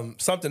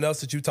 Something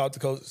else that you talked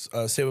to Coach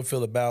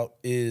Silverfield about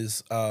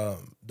is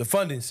the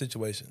funding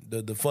situation.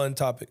 The fund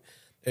topic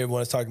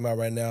everyone is talking about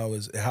right now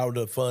is how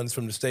the funds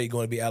from the state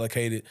going to be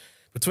allocated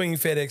between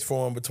FedEx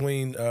Forum,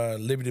 between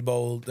Liberty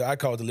Bowl. I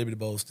call it the Liberty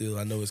Bowl still.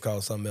 I know it's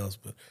called something else,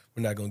 but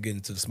we're not going to get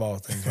into the small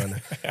things right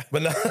now.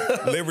 But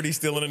no, Liberty's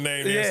still in the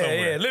name there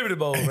somewhere. Yeah, Liberty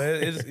Bowl,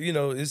 man.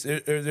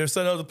 There's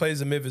some other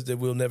places in Memphis that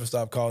we'll never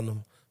stop calling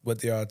them what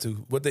they are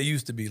too, what they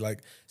used to be. Like,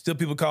 still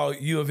people call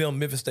U of M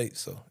Memphis State,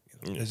 so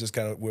it's just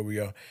kind of where we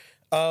are.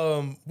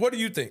 What do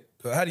you think?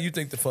 How do you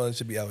think the funds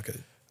should be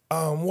allocated?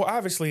 Well,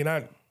 obviously,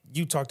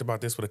 you talked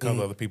about this with a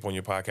couple other people on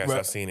your podcast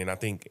I've seen, and I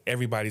think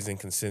everybody's in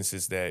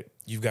consensus that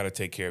you've got to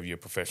take care of your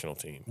professional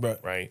team,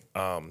 right?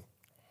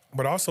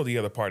 But also the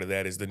other part of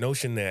that is the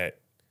notion that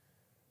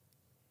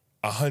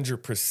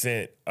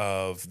 100%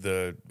 of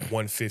the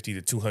 150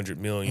 to 200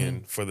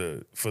 million for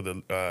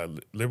the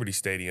Liberty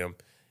Stadium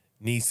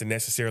needs to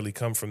necessarily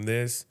come from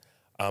this.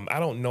 I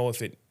don't know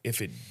if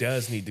it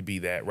does need to be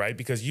that, right?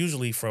 Because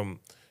usually from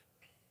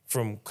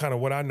kind of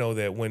what I know,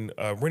 that when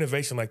a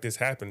renovation like this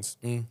happens,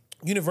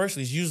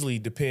 universities usually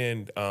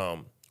depend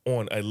on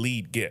a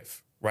lead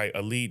gift, right?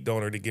 A lead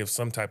donor to give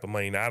some type of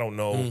money. Now, I don't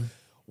know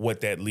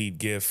what that lead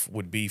gift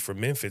would be for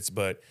Memphis,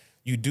 but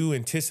you do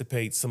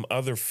anticipate some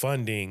other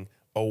funding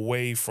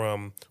away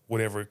from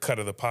whatever cut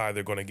of the pie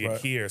they're going to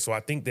get here. So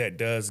I think that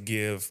does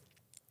give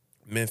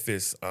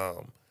Memphis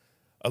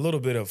a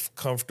little bit of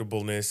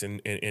comfortableness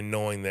in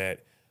knowing that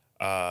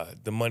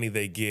the money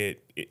they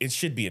get, it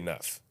should be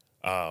enough.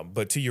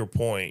 But to your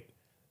point,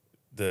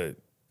 the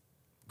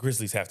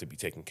Grizzlies have to be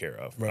taken care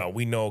of.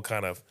 We know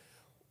kind of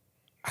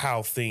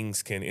how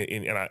things can,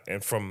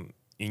 and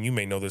you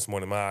may know this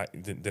more than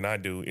I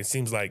do. It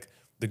seems like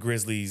the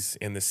Grizzlies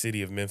and the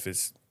city of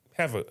Memphis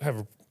have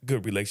a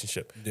good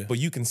relationship, but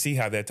you can see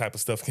how that type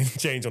of stuff can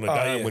change on a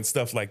dime when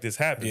stuff like this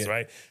happens,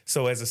 right?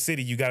 So as a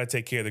city, you got to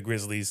take care of the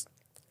Grizzlies,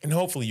 and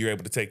hopefully you're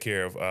able to take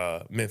care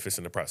of Memphis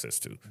in the process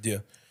too. Yeah,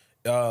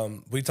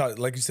 we talked,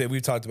 like you said,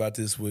 we've talked about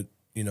this with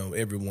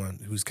everyone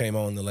who's came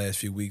on the last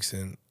few weeks,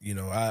 and you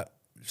got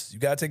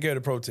to take care of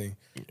the protein.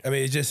 I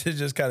mean, it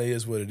just kind of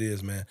is what it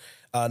is, man.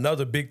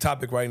 Another big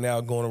topic right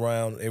now going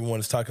around, everyone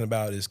is talking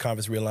about, is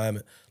conference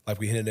realignment, like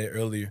we hinted at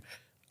earlier.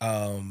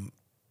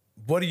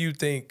 What do you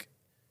think?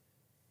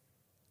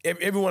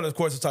 Everyone, of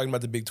course, is talking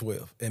about the Big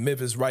 12, and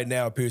Memphis right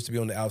now appears to be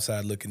on the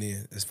outside looking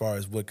in as far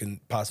as what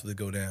can possibly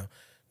go down.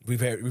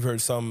 We've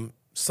heard some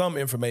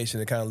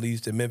information that kind of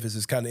leads to Memphis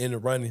is kind of in the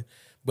running,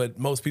 but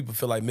most people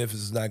feel like Memphis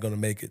is not going to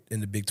make it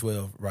in the Big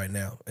 12 right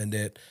now, and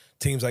that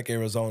teams like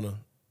Arizona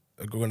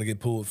are going to get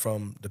pulled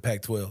from the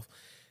Pac-12.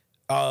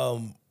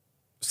 An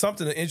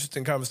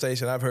interesting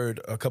conversation I've heard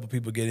a couple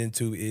people get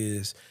into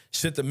is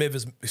should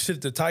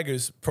the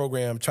Tigers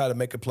program try to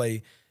make a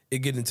play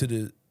and get into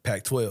the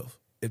Pac-12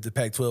 if the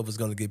Pac-12 is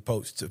going to get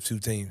poached to two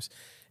teams?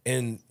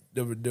 And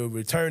the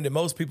return that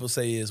most people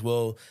say is,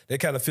 well, that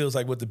kind of feels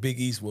like what the Big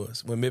East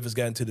was when Memphis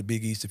got into the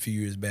Big East a few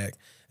years back,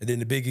 and then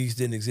the Big East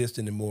didn't exist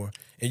anymore,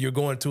 and you're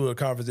going to a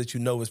conference that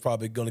is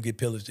probably going to get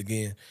pillaged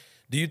again.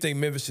 Do you think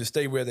Memphis should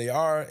stay where they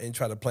are and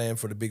try to plan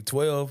for the Big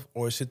 12,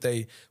 or should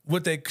they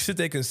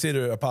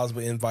consider a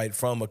possible invite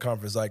from a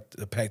conference like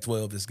the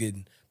Pac-12 that's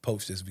getting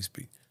poached as we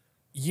speak?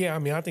 Yeah, I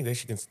mean, I think they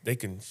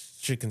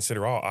should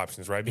consider all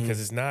options, right? Because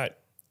it's not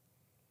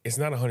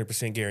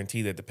 100%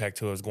 guaranteed that the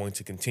Pac-12 is going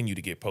to continue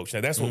to get poached.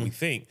 Now, that's what we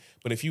think.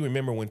 But if you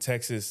remember when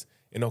Texas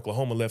and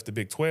Oklahoma left the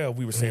Big 12,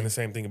 we were saying the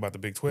same thing about the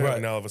Big 12,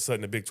 and all of a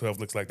sudden the Big 12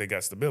 looks like they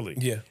got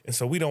stability. Yeah. And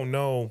so we don't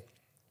know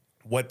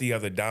what the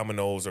other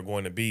dominoes are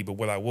going to be. But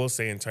what I will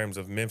say in terms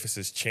of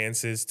Memphis's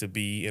chances to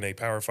be in a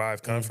Power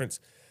 5 conference,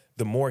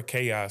 the more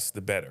chaos,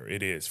 the better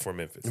it is for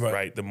Memphis,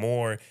 right? The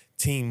more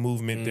team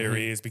movement there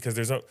is, because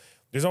there's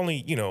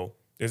only,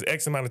 there's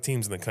X amount of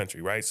teams in the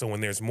country, right? So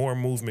when there's more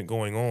movement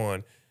going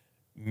on,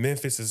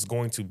 Memphis is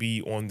going to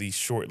be on the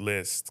short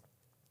list,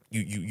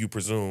 you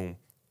presume,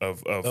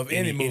 of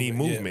any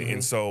movement.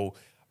 And so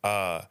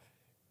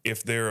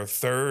if they're a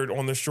third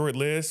on the short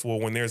list, well,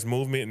 when there's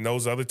movement and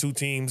those other two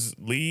teams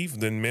leave,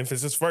 then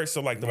Memphis is first.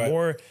 So, the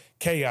more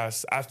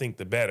chaos, I think,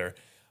 the better.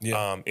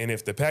 Yeah. And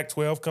if the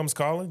Pac-12 comes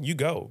calling, you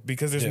go,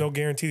 because there's no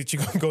guarantee that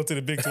you're going to go to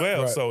the Big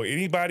 12. So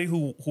anybody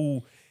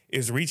who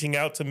is reaching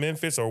out to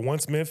Memphis or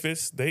wants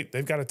Memphis,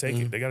 they've got to take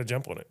it. They got to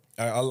jump on it.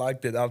 I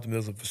like that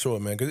optimism for sure,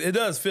 man, because it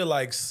does feel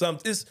like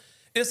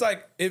it's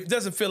like it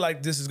doesn't feel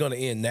like this is going to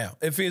end now.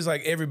 It feels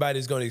like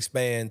everybody's going to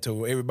expand to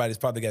where everybody's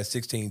probably got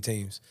 16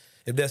 teams.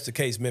 If that's the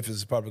case, Memphis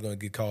is probably going to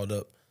get called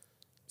up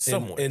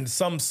somewhere. And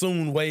some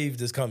soon wave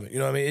that's coming. You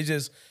know what I mean? It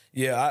just,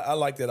 I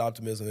like that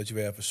optimism that you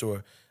have for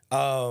sure.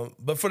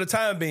 But for the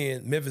time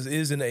being, Memphis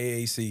is in the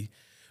AAC.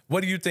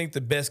 What do you think the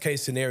best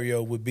case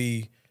scenario would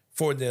be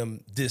for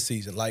them this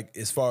season? Like,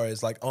 as far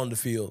as on the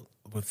field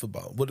with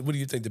football, what do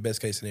you think the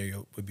best case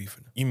scenario would be for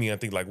them? You mean,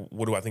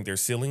 what do I think their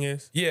ceiling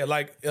is? Yeah,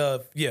 like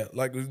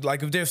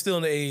if they're still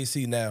in the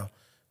AAC now,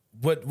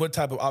 what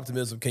type of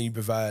optimism can you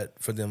provide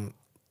for them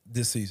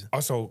this season?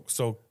 Also,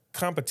 so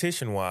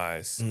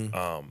competition-wise,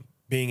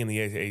 being in the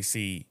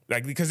AAC,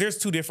 because there's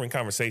two different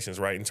conversations,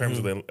 right? In terms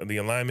of the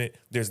alignment,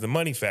 there's the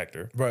money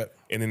factor, right,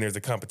 and then there's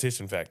the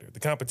competition factor. The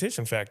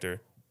competition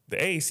factor, the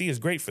AAC is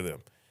great for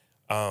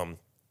them,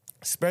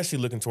 especially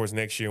looking towards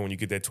next year when you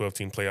get that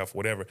 12-team playoff,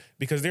 whatever,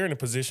 because they're in a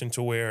position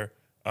to where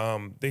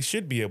they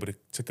should be able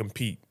to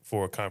compete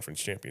for a conference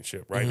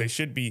championship, right? They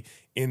should be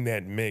in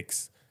that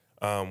mix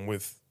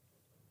with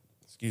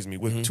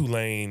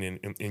Tulane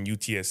and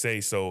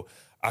UTSA. So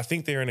I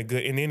think they're in a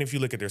good – and then if you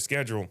look at their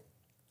schedule,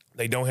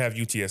 they don't have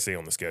UTSA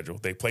on the schedule.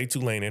 They play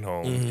Tulane at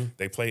home.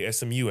 They play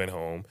SMU at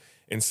home.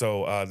 And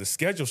so the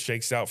schedule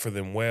shakes out for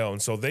them well.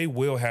 And so they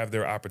will have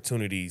their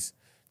opportunities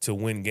to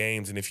win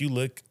games. And if you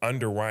look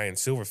under Ryan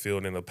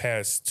Silverfield in the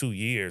past 2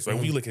 years,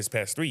 when you look his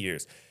past 3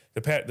 years,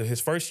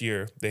 his first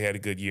year, they had a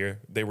good year.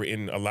 They were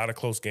in a lot of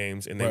close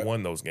games, and they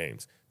won those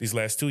games. These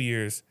last 2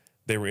 years,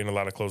 they were in a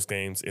lot of close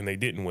games, and they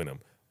didn't win them.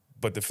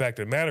 But the fact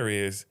of the matter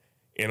is,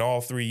 in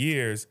all 3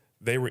 years,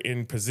 they were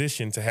in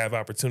position to have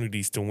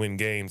opportunities to win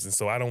games. And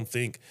so I don't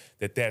think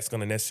that that's going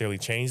to necessarily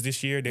change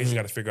this year. They just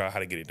got to figure out how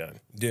to get it done.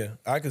 Yeah,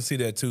 I can see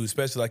that too,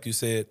 especially like you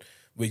said,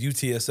 with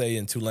UTSA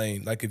and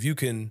Tulane. Like, if you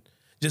can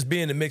just be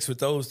in the mix with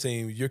those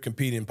teams, you're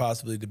competing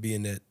possibly to be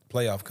in that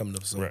playoff coming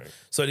up soon. Right.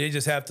 So they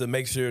just have to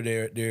make sure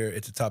they're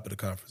at the top of the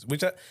conference,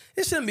 which it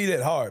shouldn't be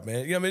that hard,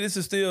 man. You know, I mean,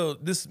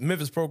 this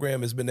Memphis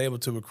program has been able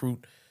to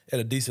recruit at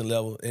a decent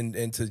level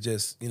and to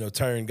just,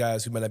 turn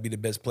guys who might not be the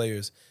best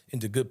players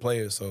into good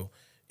players. So,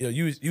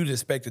 you'd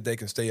expect that they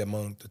can stay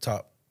among the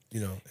top,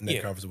 in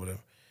that conference or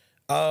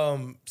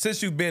whatever.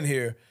 Since you've been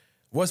here,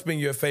 what's been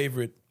your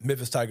favorite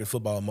Memphis Tiger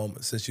football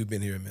moment since you've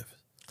been here in Memphis?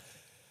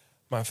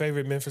 My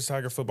favorite Memphis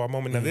Tiger football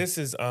moment. Now, this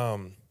is I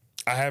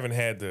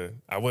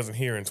wasn't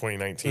here in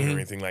 2019 or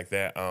anything like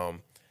that.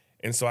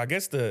 And so I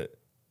guess the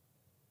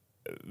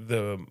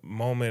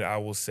moment I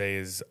will say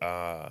is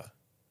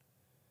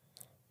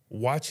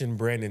watching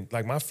Brandon,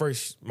 like my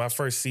first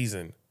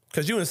season.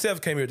 Because you and Steph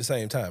came here at the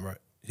same time, right?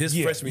 His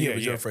freshman year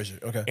was your freshman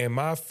year. Okay. And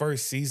my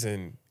first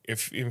season,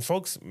 and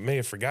folks may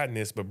have forgotten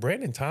this, but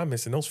Brandon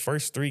Thomas in those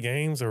first 3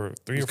 games or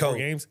 3 or 4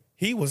 games,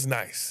 he was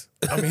nice.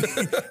 I mean,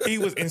 he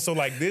was, and so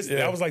this,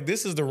 I was like,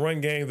 this is the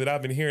run game that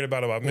I've been hearing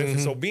about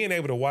Memphis. So being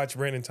able to watch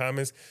Brandon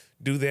Thomas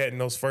do that in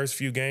those first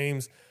few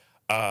games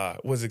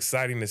was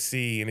exciting to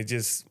see. And it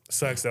just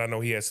sucks that I know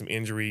he had some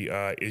injury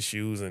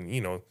issues, and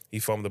he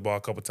fumbled the ball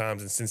a couple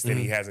times, and since then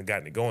he hasn't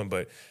gotten it going.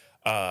 But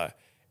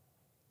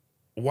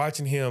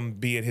watching him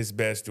be at his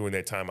best during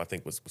that time, I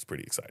think was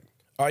pretty exciting.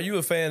 Are you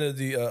a fan of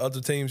the other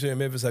teams here in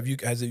Memphis?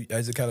 Has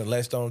it kind of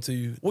latched on to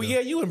you? Well,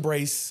 yeah, you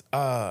embrace.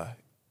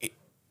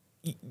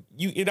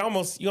 You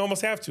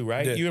almost have to,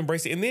 right? Yeah. You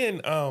embrace it, and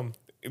then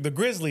the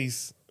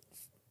Grizzlies.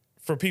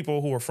 For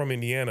people who are from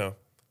Indiana,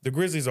 the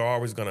Grizzlies are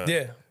always gonna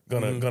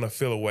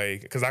feel away,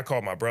 because I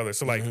call my brother.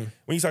 So when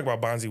you talk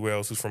about Bonzi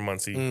Wells, who's from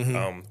Muncie,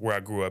 where I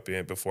grew up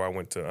in before I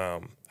went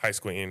to high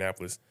school in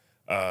Indianapolis,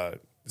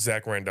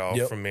 Zach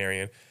Randolph from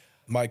Marion,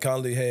 Mike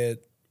Conley had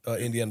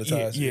Indiana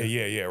ties.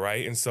 Yeah,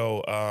 right. And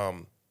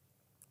so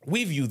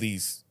we view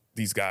these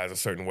guys a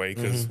certain way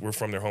because we're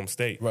from their home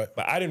state. Right.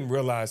 But I didn't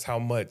realize how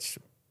much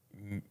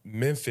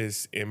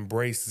Memphis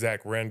embraced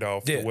Zach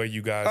Randolph the way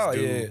you guys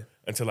do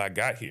until I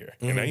got here.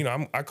 And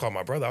I called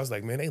my brother. I was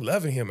like, man, they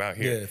loving him out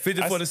here. Yeah,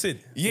 50 for the city.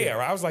 Yeah,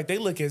 I was like, they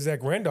look at Zach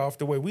Randolph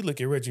the way we look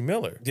at Reggie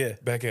Miller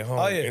back at home.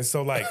 Oh, yeah. And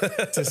so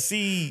to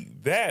see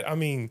that, I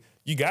mean,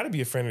 you got to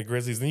be a fan of the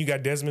Grizzlies. Then you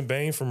got Desmond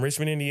Bain from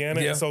Richmond, Indiana.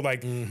 Yeah. And so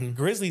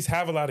Grizzlies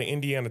have a lot of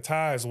Indiana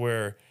ties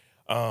where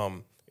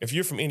if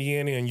you're from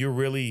Indiana and you're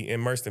really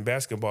immersed in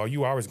basketball,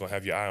 you always going to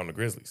have your eye on the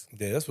Grizzlies.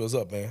 Yeah, that's what's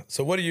up, man.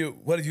 So what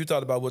have you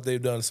thought about what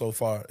they've done so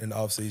far in the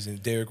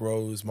offseason? Derrick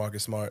Rose,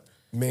 Marcus Smart.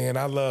 Man,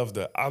 I love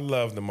the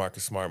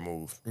Marcus Smart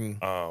move.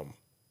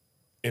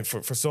 and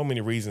for so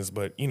many reasons,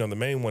 but the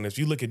main one is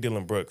you look at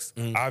Dylan Brooks.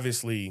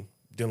 Obviously,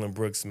 Dylan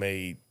Brooks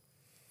made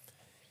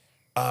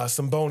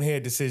some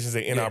bonehead decisions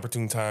at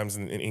inopportune times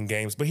in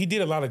games, but he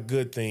did a lot of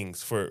good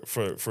things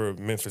for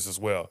Memphis as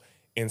well.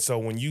 And so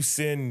when you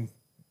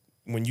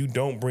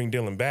don't bring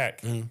Dylan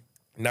back,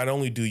 not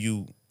only do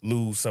you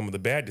lose some of the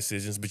bad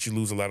decisions, but you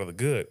lose a lot of the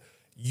good.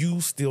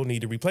 You still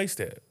need to replace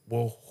that.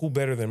 Well, who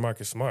better than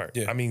Marcus Smart?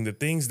 Yeah. I mean, the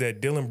things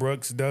that Dylan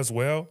Brooks does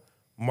well,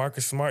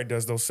 Marcus Smart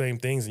does those same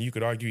things, and you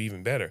could argue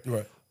even better.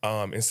 Right.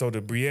 And so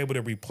to be able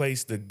to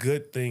replace the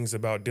good things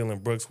about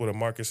Dylan Brooks with a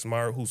Marcus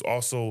Smart, who's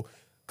also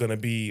going to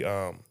be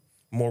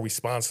more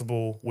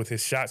responsible with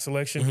his shot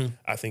selection,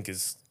 I think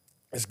is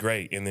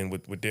great. And then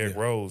with Derrick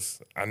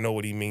Rose, I know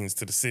what he means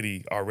to the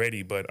city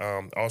already, but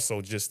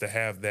also just to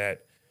have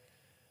that.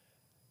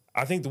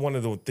 I think one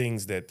of the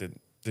things that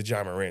the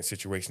John Morant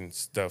situation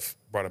stuff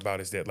brought about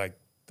is that, like,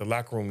 the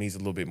locker room needs a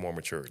little bit more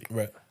maturity.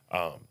 Right.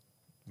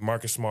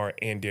 Marcus Smart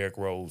and Derrick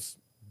Rose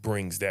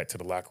brings that to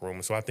the locker room.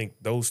 And so I think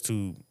those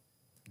two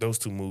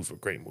moves were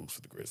great moves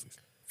for the Grizzlies.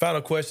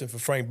 Final question for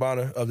Frank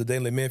Bonner of the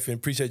Daily Memphian.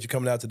 Appreciate you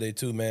coming out today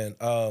too, man.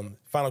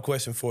 Final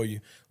question for you.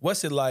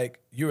 What's it like?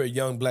 You're a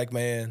young black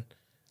man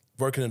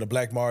working in the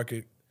black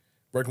market,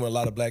 working with a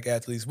lot of black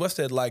athletes. What's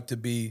that like to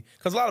be,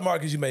 because a lot of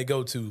markets you may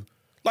go to,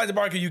 like the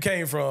market you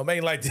came from,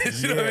 ain't like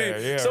this. You know what I mean?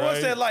 Yeah, so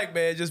what's right. that like,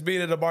 man? Just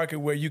being in a market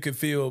where you can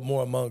feel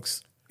more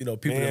amongst,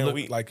 people that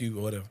look like you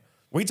or whatever.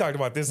 We talked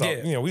about this.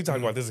 Yeah. We talked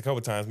about this a couple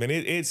of times, man.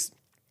 It's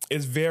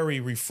very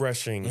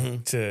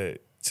refreshing to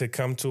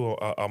come to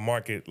a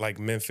market like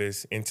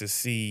Memphis and to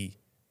see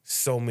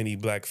so many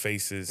black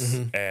faces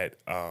at.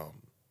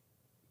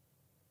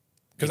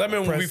 Because I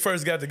remember when we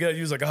first got together,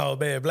 you was like, "Oh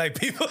man, black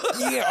people."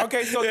 Yeah.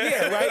 Okay. So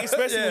right.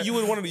 Especially when you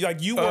were one of the,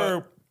 like, you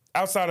were.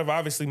 Outside of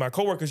obviously my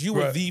coworkers, you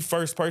were the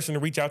first person to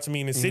reach out to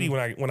me in the city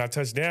when I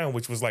touched down,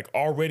 which was like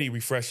already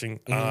refreshing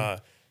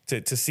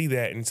to see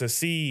that and to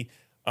see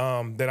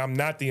that I'm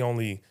not the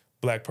only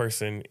black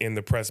person in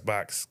the press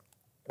box.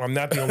 I'm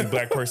not the only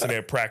black person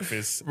at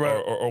practice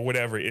or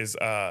whatever. It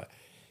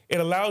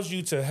allows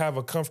you to have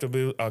a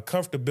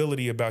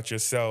comfortability about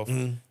yourself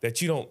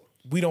that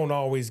we don't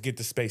always get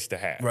the space to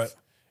have. Right.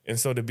 And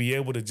so to be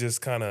able to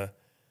just kind of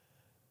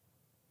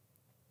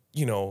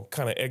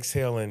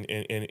exhale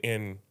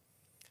and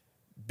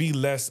be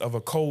less of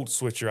a code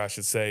switcher, I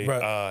should say,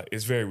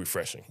 is very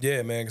refreshing.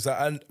 Yeah, man,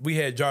 because we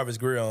had Jarvis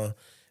Greer on,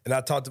 and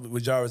I talked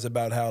with Jarvis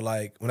about how,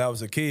 like, when I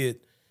was a kid,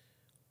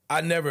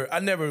 I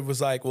never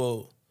was like,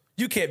 well,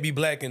 you can't be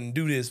black and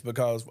do this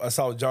because I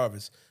saw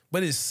Jarvis.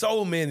 But it's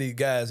so many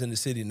guys in the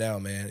city now,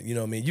 man. You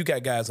know what I mean? You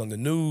got guys on the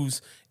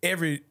news.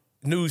 Every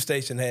news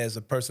station has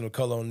a person of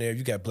color on there.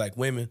 You got black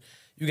women.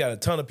 You got a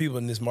ton of people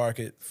in this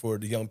market for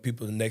the young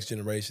people, the next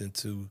generation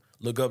to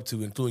look up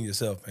to, including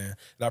yourself, man.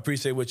 And I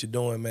appreciate what you're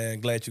doing, man.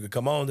 Glad you could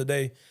come on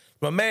today.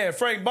 My man,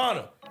 Frank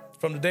Bonner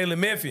from the Daily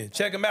Memphian.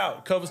 Check him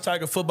out. Covers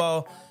Tiger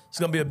football. It's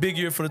going to be a big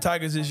year for the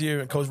Tigers this year.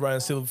 And Coach Brian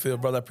Silverfield,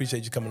 brother, I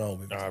appreciate you coming on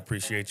with me. I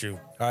appreciate you.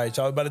 All right,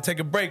 y'all. We're about to take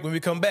a break. When we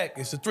come back,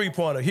 it's the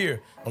three-pointer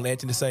here on the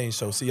Anthony Sain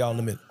Show. See y'all in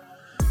a minute.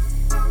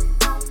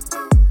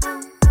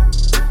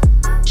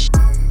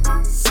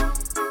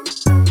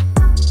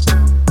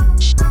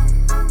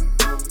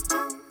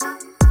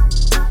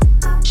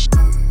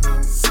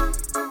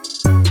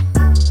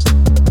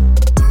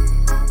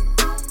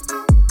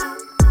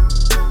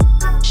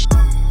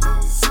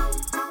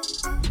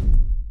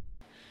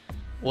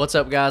 What's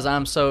up, guys?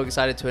 I'm so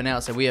excited to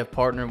announce that we have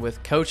partnered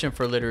with Coaching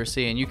for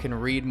Literacy, and you can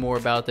read more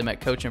about them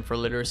at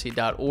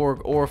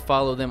coachingforliteracy.org or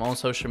follow them on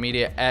social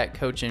media at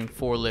Coaching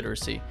for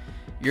Literacy.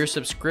 Your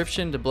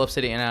subscription to Bluff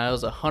City NIL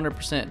is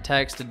 100%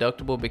 tax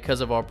deductible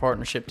because of our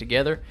partnership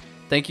together.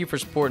 Thank you for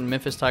supporting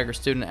Memphis Tiger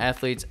student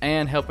athletes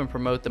and helping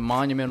promote the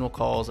monumental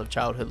cause of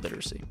childhood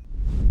literacy.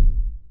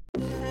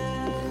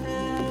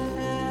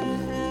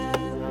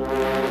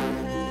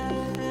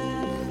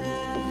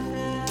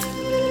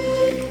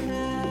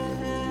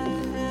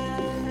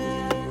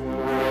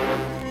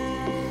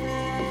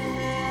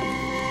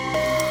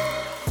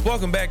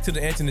 Welcome back to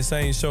the Anthony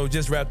Sain Show.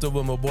 Just wrapped up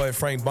with my boy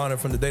Frank Bonner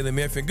from the Daily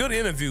Memphian. Good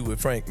interview with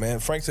Frank, man.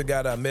 Frank's a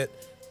guy that I met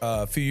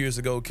a few years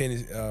ago, Kenny,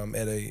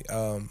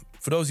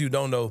 for those of you who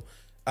don't know,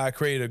 I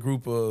created a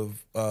group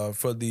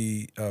for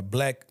the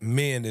black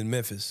men in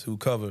Memphis who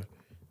cover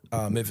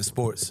Memphis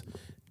sports.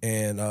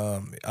 And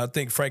I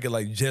think Frank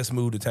had just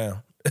moved to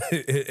town.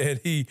 And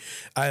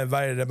I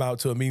invited him out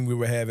to a meeting we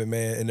were having,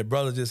 man, and the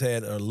brother just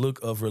had a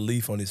look of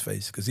relief on his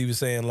face because he was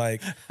saying,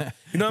 like,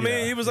 you know what I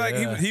mean? He was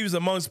like, he was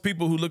amongst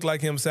people who looked like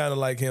him, sounded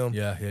like him.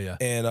 Yeah.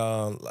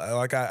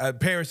 And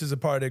Parrish is a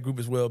part of that group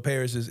as well.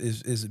 Parrish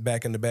is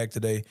back in the back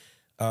today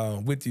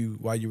with you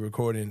while you're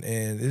recording,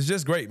 and it's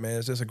just great, man.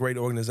 It's just a great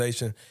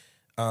organization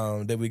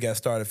that we got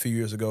started a few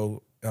years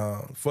ago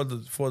for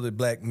the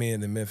black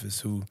men in Memphis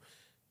who,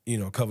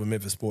 cover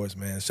Memphis sports,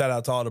 man. Shout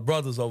out to all the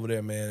brothers over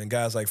there, man, and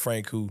guys like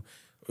Frank who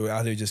are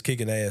out there just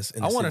kicking ass.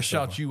 I want to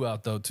shout you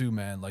out though too,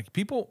 man. Like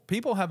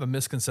people have a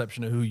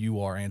misconception of who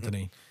you are,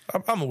 Anthony.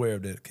 I'm aware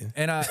of that, Ken.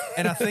 And I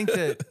think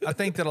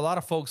that a lot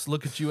of folks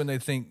look at you and they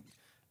think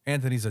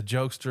Anthony's a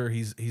jokester.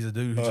 He's a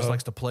dude who just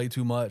likes to play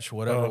too much,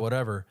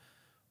 whatever.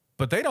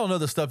 But they don't know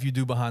the stuff you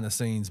do behind the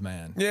scenes,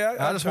 man. Yeah,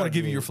 I just want to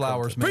give you your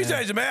flowers, man.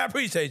 Appreciate you, man. I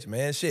appreciate you,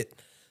 man. Shit.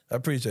 I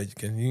appreciate you,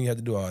 Ken. You didn't have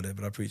to do all that,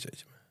 but I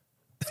appreciate you,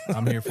 man.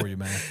 I'm here for you,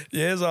 man.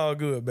 Yeah, it's all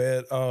good,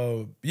 man.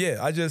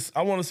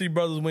 I want to see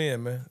brothers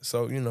win, man.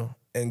 So,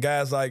 and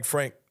guys like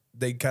Frank,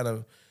 they kind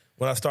of,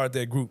 when I start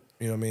that group,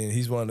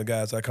 he's one of the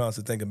guys I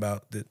constantly think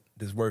about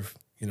that's worth,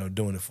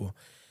 doing it for.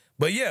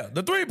 But yeah,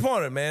 the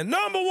 3-pointer, man.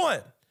 Number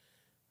 1,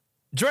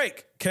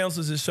 Drake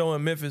cancels his show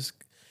in Memphis.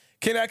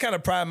 Kenny, I kind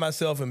of pride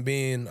myself in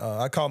being,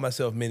 I call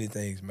myself many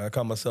things, man. I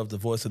call myself the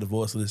voice of the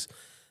voiceless.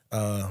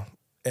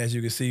 As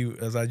you can see,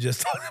 as I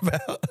just talked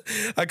about,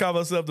 I call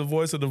myself the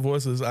voice of the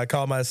voiceless. I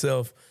call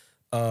myself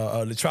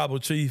the tribal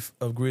chief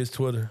of Grizz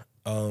Twitter.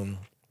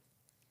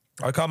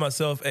 I call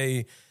myself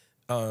a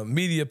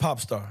media pop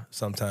star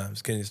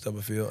sometimes, Kenny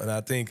Stubblefield. And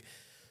I think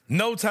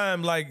no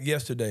time like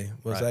yesterday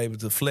was I able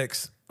to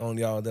flex on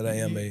y'all that I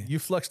am you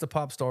flexed the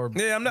pop star.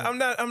 Yeah, I'm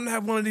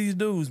not one of these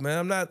dudes,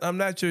 man. I'm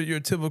not your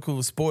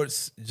typical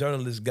sports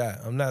journalist guy.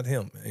 I'm not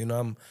him.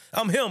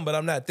 I'm him, but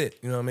I'm not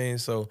that. You know what I mean?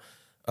 So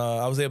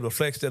I was able to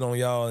flex that on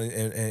y'all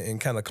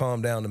and kind of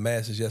calm down the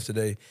masses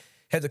yesterday.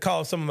 Had to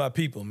call some of my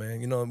people,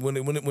 man.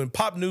 When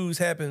pop news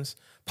happens,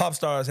 pop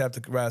stars have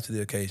to rise to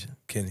the occasion,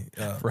 Kenny.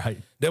 Right.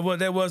 That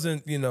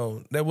wasn't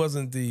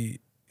the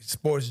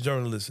sports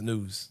journalist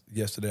news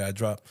yesterday I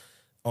dropped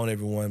on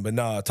everyone. But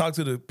I talked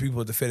to the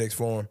people at the FedEx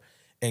Forum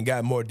and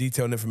got more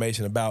detailed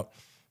information about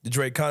the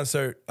Drake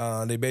concert.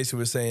 They basically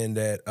were saying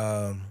that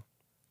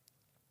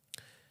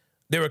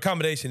there were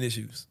accommodation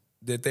issues,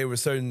 that there were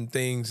certain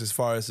things as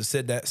far as the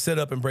set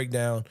up and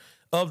breakdown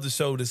of the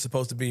show that's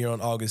supposed to be here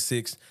on August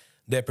 6th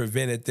that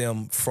prevented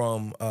them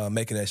from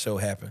making that show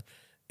happen.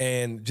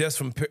 And just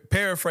from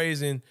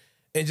paraphrasing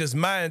and just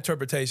my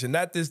interpretation,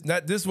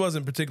 this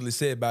wasn't particularly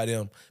said by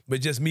them,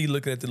 but just me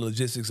looking at the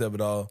logistics of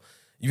it all.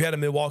 You had a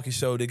Milwaukee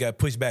show that got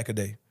pushed back a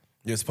day.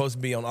 It was supposed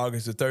to be on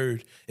August the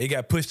 3rd. It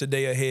got pushed a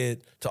day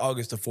ahead to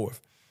August the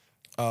 4th.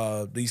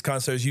 These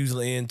concerts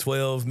usually end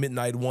 12,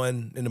 midnight,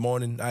 1 in the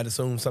morning, I'd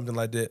assume, something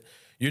like that.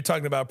 You're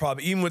talking about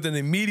probably, even with an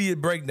immediate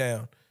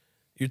breakdown,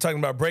 you're talking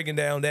about breaking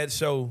down that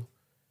show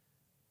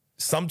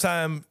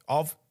sometime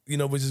off,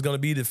 which is going to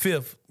be the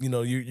 5th.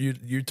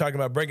 You're talking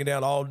about breaking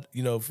down all,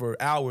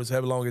 for hours,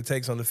 however long it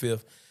takes on the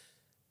 5th,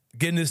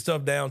 getting this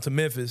stuff down to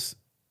Memphis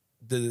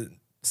the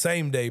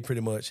same day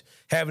pretty much,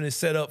 having it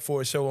set up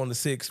for a show on the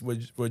 6th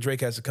where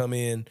Drake has to come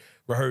in,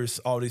 rehearse,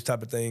 all these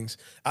type of things.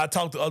 I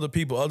talked to other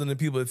people other than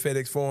people at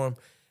FedEx Forum,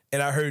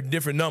 and I heard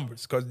different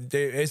numbers because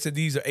they said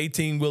these are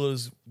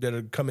 18-wheelers that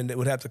are coming, that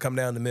would have to come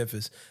down to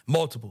Memphis,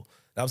 multiple.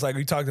 I was like, are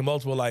you talking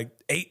multiple like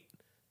 8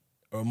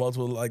 or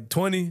multiple like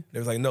 20? They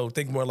was like, no,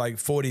 think more like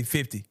 40,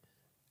 50.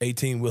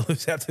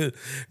 18-wheelers have to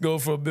go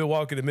from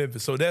Milwaukee to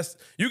Memphis. So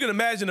you can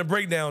imagine a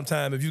breakdown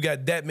time if you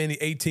got that many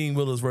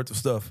 18-wheelers worth of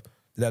stuff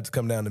that have to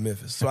come down to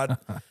Memphis. So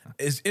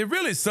it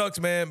really sucks,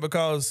 man,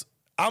 because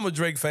I'm a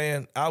Drake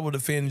fan. I will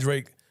defend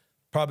Drake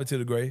probably to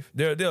the grave.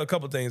 There are a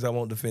couple things I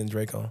won't defend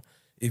Drake on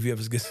if he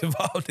ever gets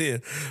involved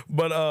in.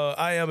 But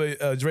I am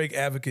a Drake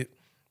advocate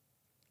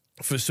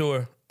for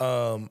sure.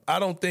 I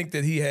don't think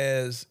that he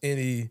has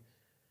any.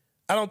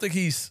 I don't think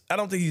he's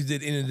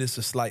did any of this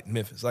to slight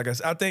Memphis. Like I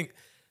said, I think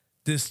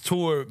this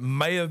tour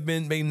may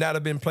not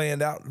have been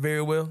planned out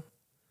very well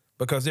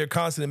because they're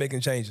constantly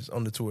making changes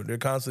on the tour. They're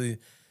constantly,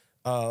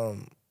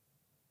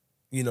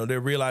 they're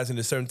realizing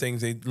that certain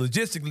things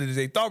logistically that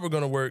they thought were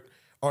going to work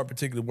aren't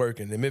particularly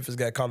working. And Memphis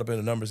got caught up in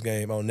a numbers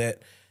game on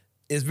that.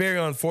 It's very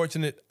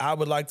unfortunate. I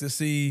would like to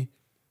see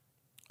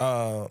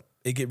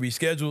it get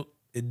rescheduled.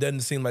 It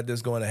doesn't seem like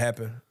that's going to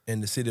happen,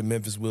 and the city of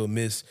Memphis will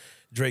miss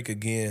Drake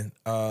again.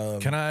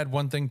 Can I add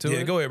one thing to it?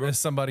 Yeah, go ahead, bro. As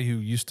somebody who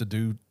used to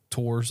do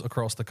tours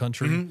across the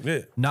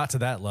country, not to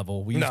that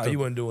level. You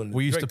weren't doing.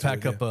 We used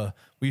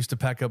to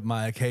pack up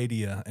my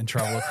Acadia and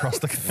travel across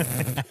the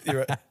country.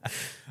 You're right.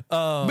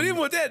 But even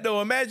with that,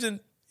 though, imagine.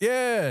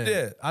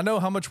 Yeah, I know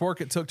how much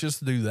work it took just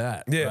to do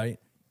that. Yeah. Right.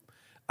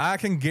 I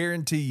can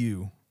guarantee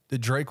you that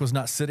Drake was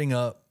not sitting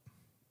up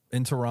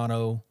in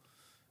Toronto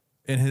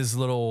in his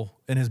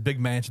big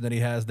mansion that he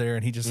has there,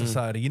 and he just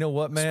decided, you know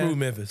what, man?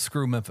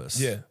 Screw Memphis.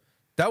 Yeah.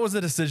 That was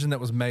a decision that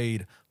was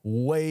made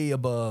way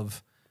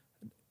above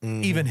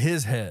even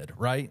his head,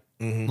 right?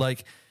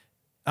 Like,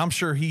 I'm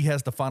sure he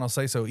has the final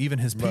say-so. Even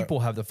his people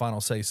have the final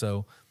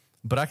say-so.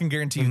 But I can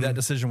guarantee you that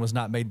decision was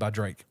not made by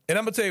Drake. And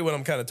I'm going to tell you what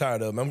I'm kind of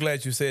tired of. I'm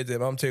glad you said that,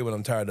 but I'm going to tell you what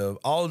I'm tired of.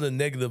 All the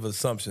negative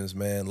assumptions,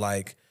 man,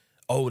 like,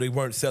 oh, they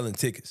weren't selling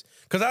tickets.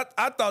 Because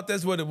I thought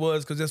that's what it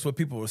was because that's what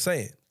people were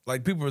saying.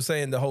 Like, people were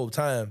saying the whole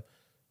time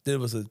that it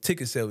was a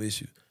ticket sale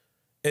issue.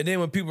 And then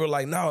when people were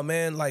like, no,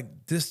 man, like,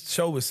 this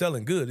show was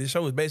selling good. This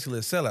show was basically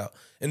a sellout.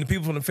 And the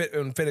people from the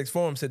FedEx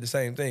Forum said the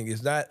same thing.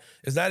 It's not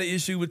an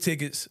issue with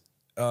tickets.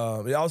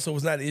 It also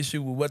was not an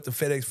issue with what the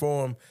FedEx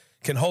Forum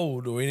can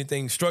hold or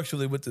anything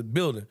structurally with the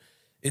building.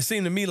 It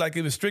seemed to me like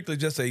it was strictly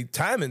just a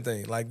timing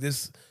thing. Like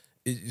things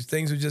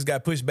just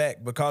got pushed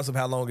back because of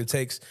how long it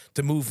takes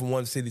to move from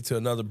one city to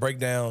another,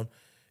 breakdown.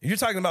 You're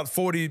talking about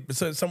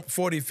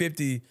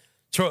 50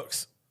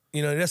 trucks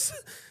You know, that's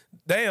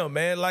damn,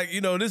 man. Like,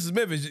 you know, this is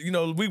Memphis. You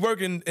know, we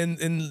work in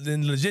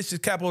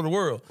logistics capital of the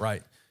world.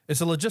 Right.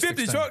 It's a logistics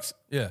 50 thing. trucks.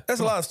 Yeah. That's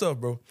a lot of stuff,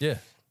 bro. Yeah.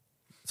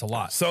 It's a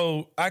lot.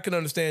 So I can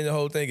understand the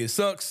whole thing. It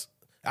sucks.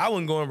 I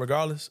wouldn't go in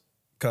regardless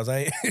because I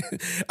ain't,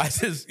 I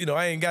just, you know,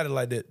 I ain't got it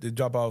like that to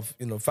drop off,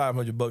 you know,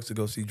 $500 to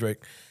go see Drake.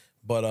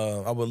 But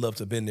I would love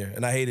to have been there.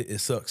 And I hate it. It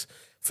sucks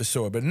for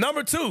sure. But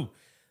number 2,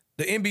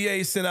 the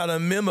NBA sent out a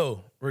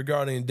memo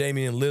regarding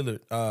Damian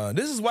Lillard.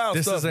 This is wild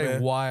stuff, man. This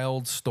is a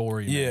wild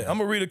story, Yeah, man. I'm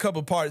going to read a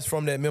couple parts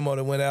from that memo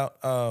that went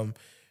out.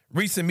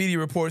 Recent media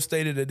reports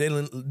stated that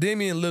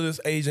Damian Lillard's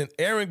agent,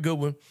 Aaron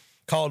Goodwin,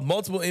 called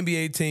multiple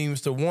NBA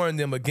teams to warn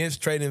them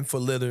against trading for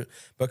Lillard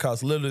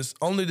because Lillard's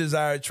only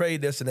desired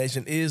trade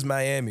destination is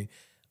Miami.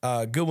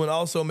 Goodwin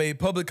also made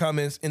public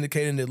comments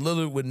indicating that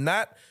Lillard would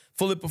not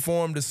fully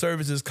perform the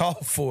services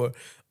called for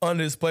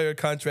under his player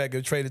contract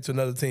if traded to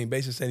another team,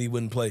 basically saying he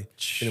wouldn't play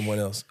anyone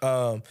else.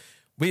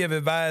 We have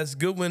advised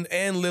Goodwin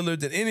and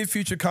Lillard that any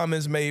future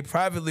comments made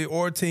privately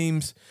or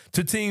to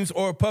teams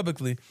or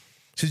publicly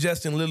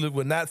suggesting Lillard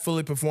would not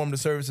fully perform the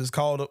services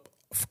called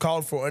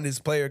for under his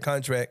player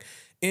contract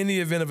in the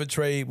event of a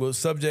trade will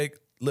subject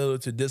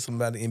Lillard to discipline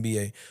by the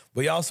NBA.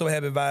 We also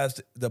have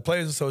advised the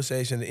Players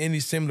Association that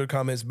any similar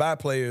comments by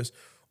players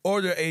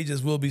or their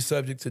agents will be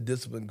subject to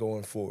discipline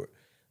going forward.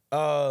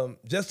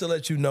 Just to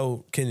let you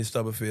know, Kenny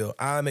Stubblefield,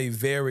 I'm a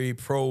very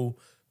pro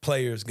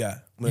players guy.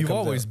 You've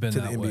always been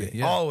that way.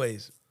 Yeah.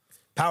 Always.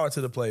 Power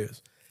to the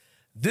players.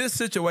 This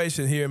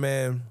situation here,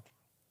 man,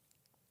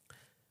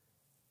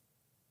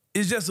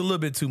 is just a little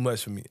bit too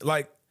much for me.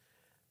 Like,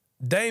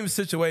 Dame's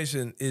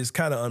situation is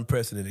kind of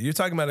unprecedented. You're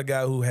talking about a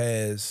guy who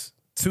has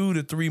 2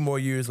 to 3 more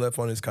years left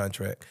on his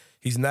contract.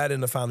 He's not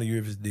in the final year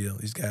of his deal.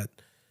 He's got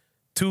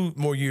 2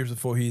 more years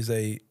before he's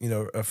a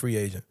free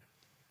agent.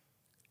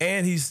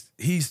 And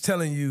he's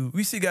telling you,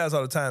 we see guys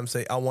all the time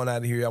say, I want out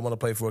of here. I want to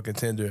play for a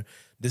contender.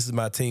 This is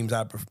my teams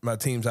I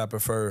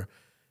prefer.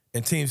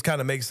 And teams kind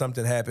of make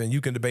something happen.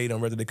 You can debate on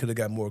whether they could have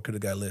got more or could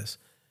have got less.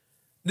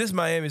 This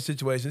Miami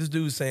situation, this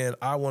dude's saying,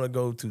 I want to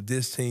go to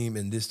this team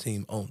and this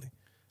team only.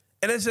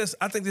 And it's just,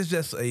 I think it's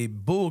just a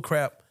bull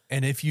crap.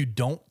 And if you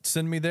don't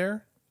send me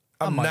there,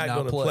 I'm not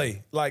going to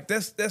play. Like,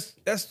 that's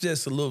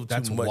just a little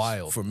too much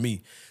wild for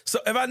me. So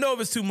if I know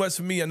if it's too much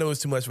for me, I know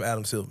it's too much for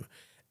Adam Silver.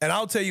 And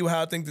I'll tell you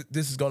how I think that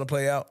this is going to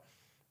play out.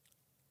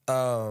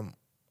 And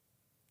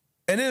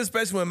then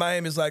especially when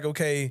Miami's like,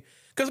 okay,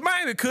 because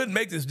Miami could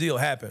make this deal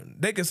happen.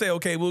 They could say,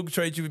 okay, we'll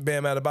trade you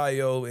Bam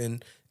Adebayo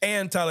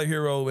and Tyler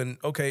Hero, and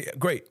okay,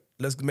 great,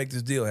 let's make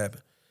this deal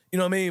happen. You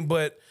know what I mean?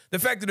 But the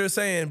fact that they're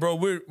saying, bro,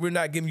 we're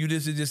not giving you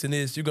this, and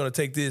this, you're going to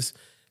take this,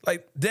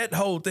 like, that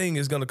whole thing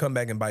is going to come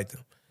back and bite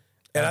them.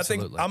 And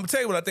Absolutely. I think, I'm going to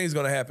tell you what I think is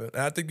going to happen.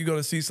 And I think you're going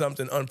to see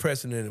something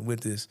unprecedented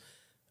with this.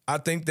 I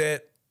think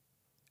that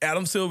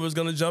Adam Silver is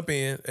going to jump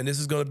in, and this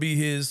is going to be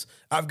his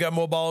I've got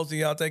more balls than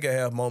y'all think I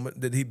have moment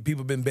that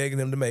people have been begging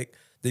him to make,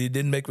 that he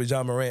didn't make with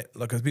Ja Morant.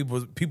 Like,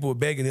 because people were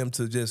begging him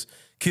to just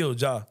kill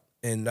Ja.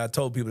 And I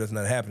told people that's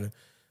not happening.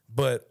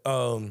 But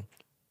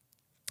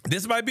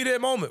this might be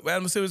that moment where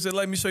Adam Silver said,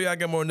 let me show you I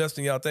got more nuts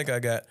than y'all think I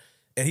got.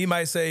 And he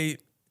might say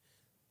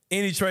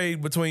any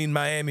trade between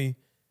Miami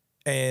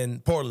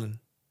and Portland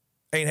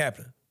ain't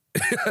happening.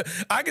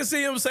 I can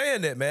see him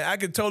saying that, man. I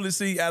could totally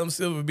see Adam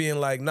Silver being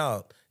like,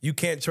 no, you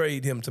can't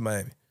trade him to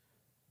Miami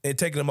and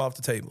taking him off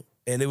the table.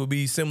 And it would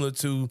be similar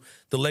to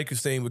the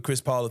Lakers thing with Chris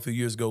Paul a few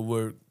years ago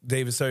where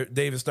David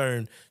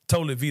Stern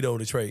totally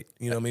vetoed the trade.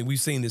 You know what I mean? We've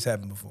seen this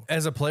happen before.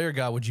 As a player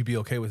guy, would you be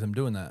okay with him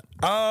doing that?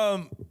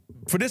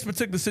 For this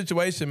particular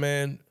situation,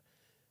 man,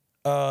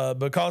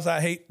 because I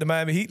hate the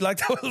Miami Heat like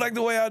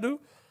the way I do.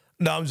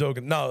 No, I'm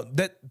joking. No,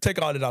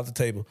 take all that off the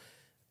table.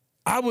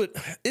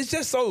 It's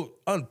just so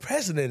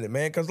unprecedented,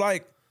 man, because,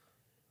 like,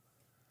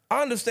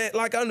 I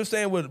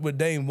understand what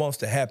Dame wants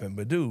to happen,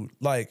 but, dude,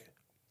 like,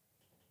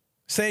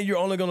 saying you're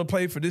only going to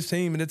play for this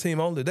team and the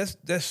team only,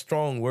 that's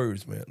strong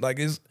words, man. Like,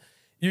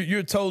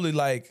 you're totally,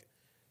 like,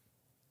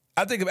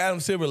 I think if Adam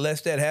Silver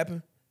lets that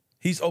happen,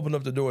 he's opened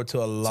up the door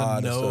to a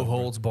lot of stuff. No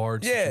holds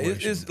barred situation.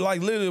 Yeah, it's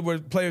like literally where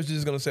players are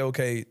just going to say,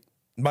 okay,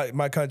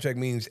 my contract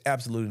means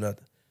absolutely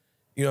nothing.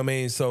 You know what I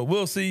mean? So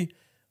we'll see.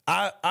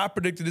 I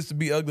predicted this to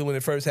be ugly when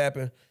it first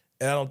happened,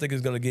 and I don't think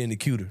it's going to get any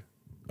cuter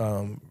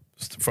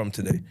from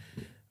today.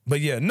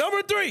 But, yeah,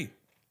 number 3,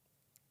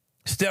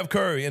 Steph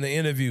Curry in the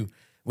interview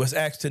was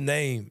asked to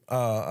name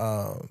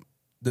the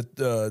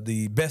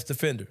best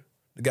defender,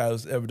 the guy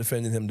who's ever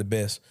defended him the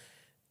best.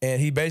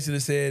 And he basically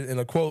said in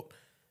a quote,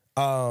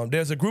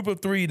 there's a group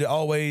of 3 that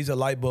always a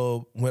light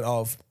bulb went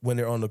off when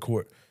they're on the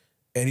court.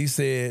 And he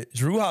said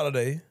Drew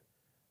Holiday,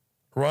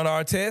 Ron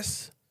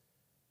Artest,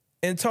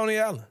 and Tony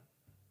Allen.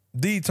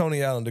 The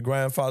Tony Allen, the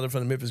grandfather from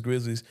the Memphis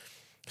Grizzlies.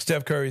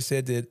 Steph Curry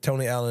said that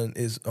Tony Allen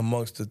is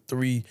amongst the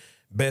 3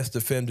 best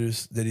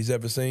defenders that he's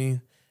ever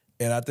seen.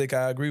 And I think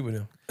I agree with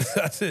him.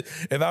 I said,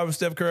 if I was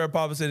Steph Curry, I'd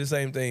probably say the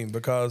same thing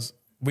because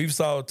we've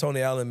saw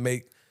Tony Allen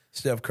make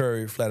Steph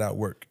Curry flat out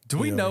work. Do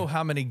we know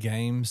how many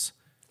games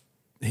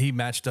he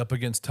matched up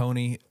against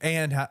Tony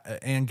and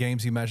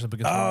games he matched up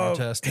against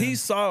Artest? He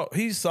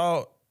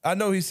saw I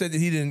know he said that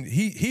he didn't.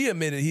 He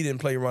admitted he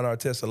didn't play Ron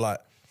Artest a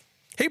lot.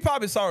 He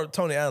probably saw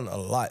Tony Allen a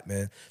lot,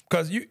 man.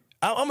 Because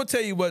I'm gonna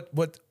tell you what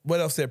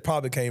else that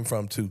probably came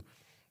from too,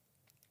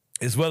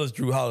 as well as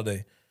Drew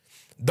Holiday.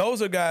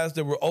 Those are guys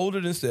that were older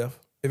than Steph,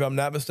 if I'm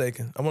not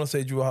mistaken. I want to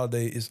say Drew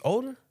Holiday is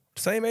older,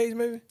 same age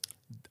maybe.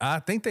 I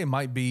think they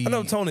might be. I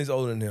know Tony's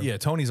older than him. Yeah,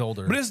 Tony's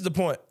older. But this is the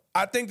point.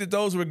 I think that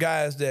those were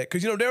guys that,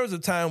 because, there was a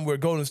time where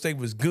Golden State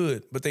was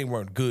good, but they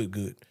weren't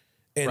good.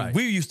 And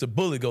we used to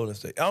bully Golden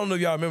State. I don't know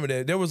if y'all remember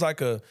that. There was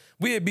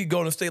we had beat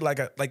Golden State like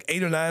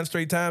 8 or 9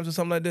 straight times or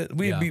something like that.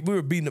 We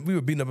were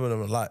beating up on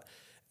them a lot.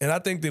 And I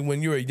think that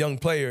when you're a young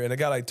player and a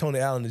guy like Tony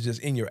Allen is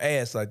just in your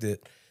ass like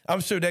that, I'm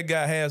sure that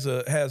guy has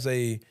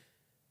a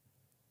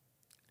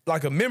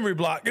like a memory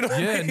block,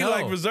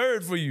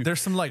 reserved for you.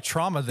 There's some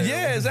trauma there.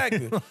 Yeah,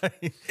 exactly.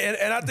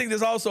 and I think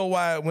that's also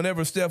why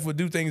whenever Steph would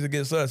do things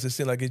against us, it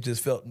seemed like it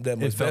just felt that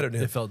much better than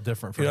him. It felt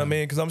different for him. You know what I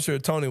mean? Because I'm sure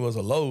Tony was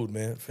a load,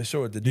 man, for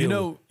sure. To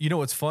deal with. You know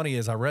what's funny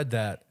is I read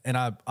that, and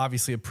I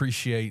obviously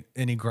appreciate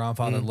any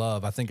grandfather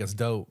love. I think it's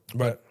dope.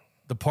 Right. But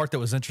the part that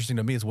was interesting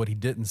to me is what he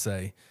didn't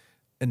say,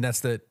 and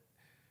that's that.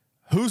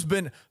 Who's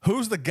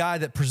the guy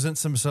that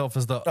presents himself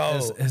as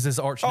as his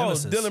arch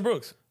nemesis? Dylan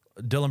Brooks.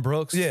 Dylan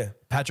Brooks, yeah.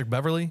 Patrick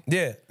Beverly,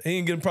 yeah. He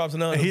didn't give props to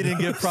none of them. He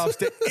didn't give props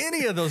to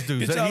any of those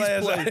dudes.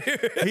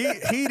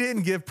 He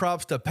didn't give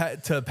props to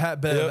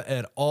Pat Bev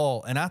at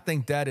all, and I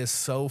think that is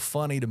so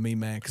funny to me,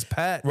 man. Because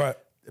Pat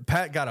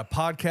got a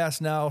podcast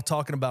now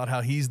talking about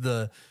how he's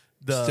the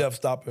Steph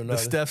stopper,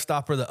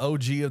 the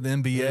OG of the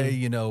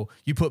NBA.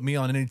 You put me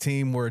on any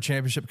team, we're a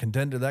championship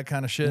contender, that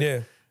kind of shit.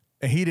 Yeah.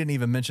 And he didn't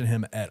even mention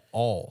him at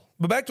all.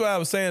 But back to what I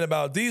was saying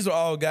about these are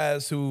all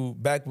guys who,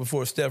 back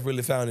before Steph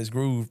really found his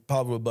groove,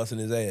 probably were busting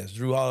his ass.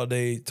 Drew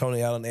Holiday,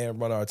 Tony Allen, and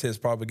Ron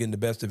Artest probably getting the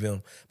best of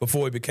him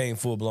before he became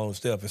full-blown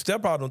Steph. And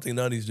Steph probably don't think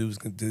none of these dudes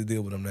can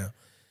deal with him now.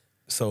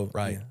 So,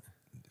 yeah.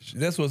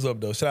 That's what's up,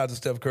 though. Shout out to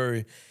Steph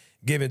Curry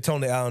giving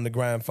Tony Allen, the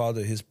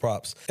grandfather, his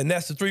props. And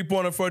that's the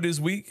three-pointer for this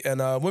week. And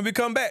when we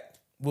come back,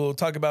 we'll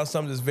talk about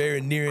something that's very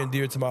near and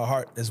dear to my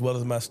heart as well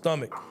as my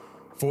stomach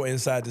for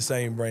Inside the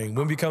Sain Brain.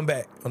 When we come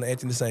back on the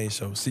Anthony Sain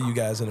Show. See you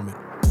guys in a minute.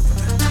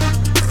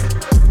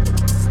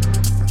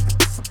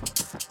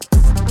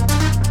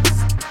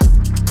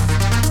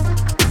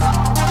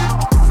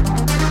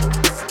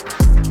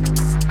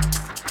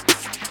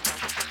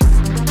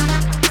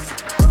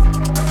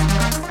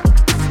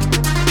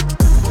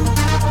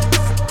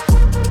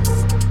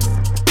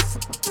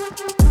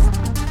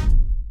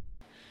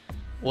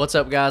 What's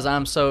up, guys?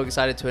 I'm so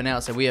excited to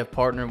announce that we have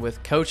partnered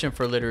with Coaching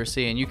for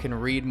Literacy, and you can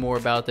read more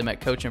about them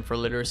at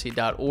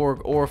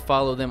coachingforliteracy.org or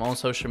follow them on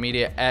social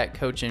media at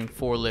Coaching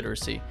for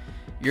Literacy.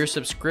 Your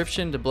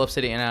subscription to Bluff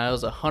City NIL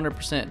is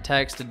 100%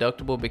 tax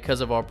deductible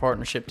because of our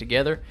partnership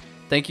together.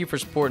 Thank you for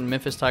supporting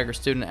Memphis Tiger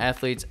student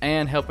athletes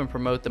and helping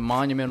promote the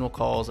monumental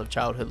cause of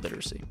childhood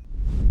literacy.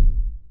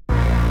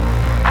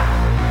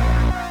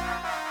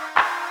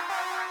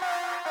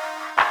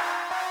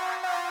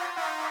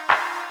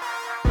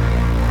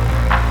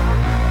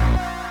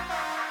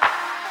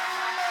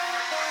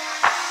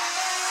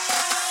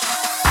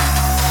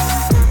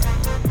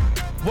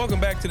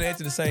 Welcome back to the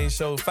Anthony Sain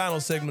Show, final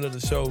segment of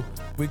the show.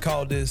 We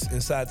call this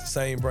Inside the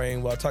Sain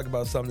Brain, where I talk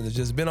about something that's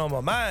just been on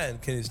my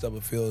mind, Kenny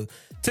Stubblefield.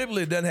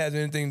 Typically, it doesn't have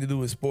anything to do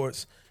with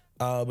sports,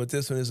 but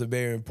this one is a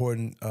very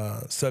important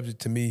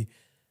subject to me.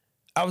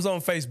 I was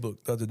on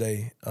Facebook the other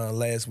day,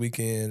 last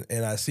weekend,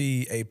 and I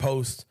see a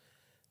post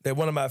that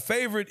one of my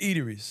favorite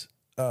eateries,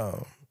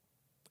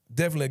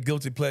 definitely a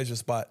guilty pleasure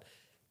spot,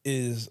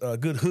 is a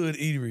good hood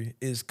eatery,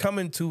 is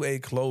coming to a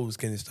close,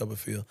 Kenny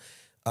Stubblefield.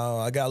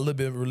 I got a little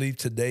bit of relief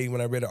today when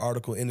I read an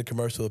article in the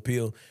Commercial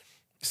Appeal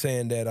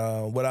saying that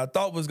what I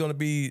thought was going to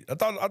be, I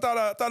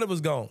thought it was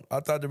gone.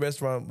 I thought the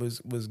restaurant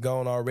was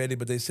gone already,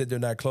 but they said they're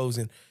not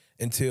closing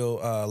until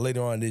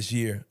later on this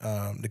year.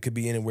 It could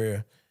be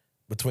anywhere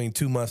between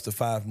 2 months to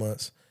 5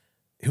 months.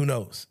 Who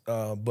knows?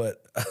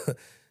 But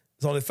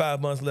it's only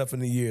 5 months left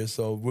in the year,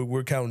 so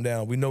we're counting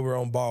down. We know we're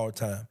on borrowed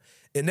time.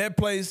 And that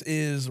place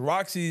is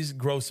Roxie's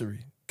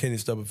Grocery, Kenny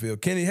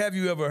Stubblefield. Kenny, have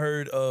you ever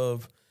heard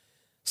of...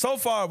 So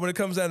far, when it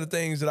comes down to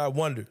things that I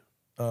wonder,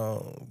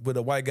 with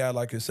a white guy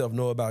like yourself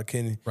know about,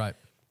 Kenny. Right.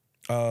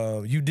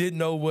 You did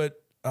know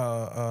what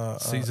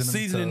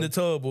season in the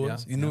tub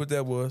was. Yeah, you knew what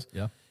that was.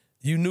 Yeah.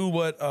 You knew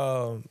what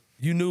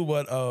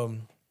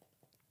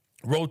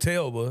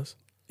Rotel was.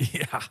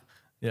 Yeah.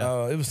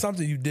 Yeah. It was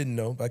something you didn't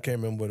know. I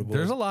can't remember what it was.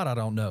 There's a lot I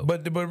don't know.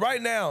 But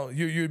right now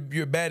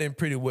you're batting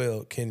pretty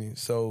well, Kenny.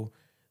 So,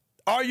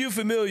 are you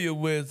familiar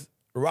with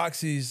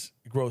Roxie's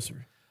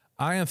Grocery?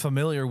 I am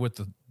familiar with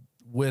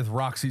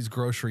Roxie's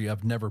Grocery.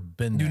 I've never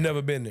been there. You've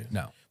never been there?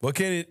 No. Well,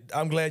 Kenny,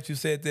 I'm glad you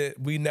said that.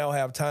 We now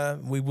have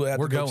time. We will have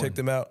to go check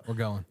them out. We're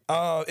going.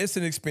 It's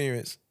an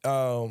experience.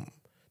 The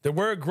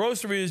word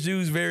grocery is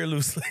used very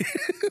loosely.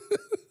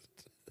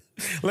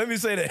 Let me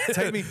say that.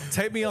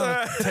 Take me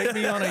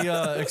on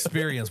a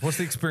experience. What's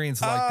the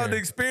experience like there? The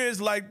experience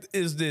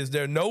is this.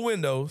 There are no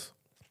windows.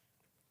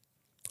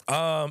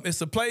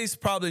 It's a place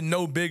probably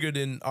no bigger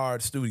than our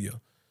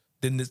studio,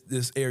 than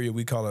this area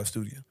we call our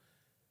studio.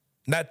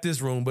 Not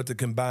this room, but the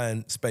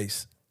combined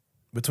space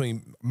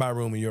between my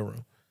room and your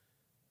room.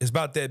 It's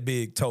about that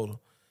big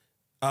total.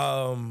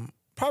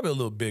 Probably a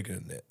little bigger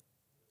than that.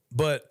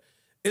 But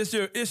it's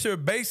your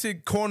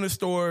basic corner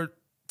store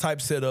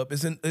type setup.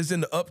 It's in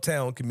the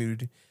uptown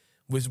community,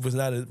 which was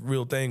not a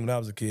real thing when I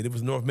was a kid. It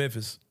was North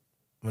Memphis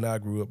when I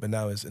grew up, and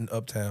now it's in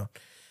uptown.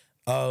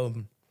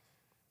 And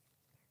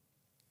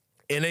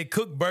they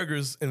cook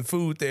burgers and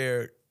food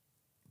there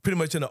pretty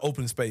much in an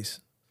open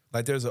space.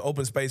 Like there's an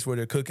open space where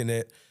they're cooking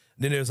at.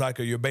 Then there's like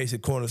your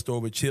basic corner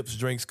store with chips,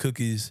 drinks,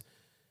 cookies,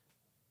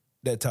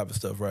 that type of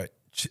stuff, right?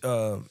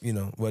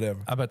 Whatever.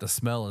 I bet the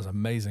smell is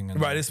amazing.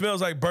 Right, it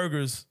smells like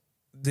burgers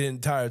the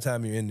entire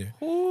time you're in there.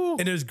 Ooh.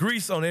 And there's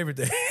grease on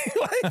everything.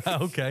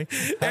 Okay.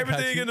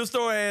 Everything in the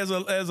store has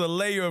a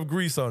layer of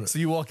grease on it. So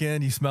you walk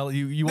in, you smell it.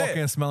 You walk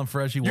in smelling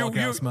fresh. You walk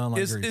out smelling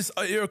like grease.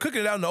 You're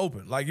cooking it out in the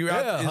open. Like you're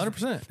out.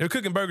 100%. They're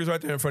cooking burgers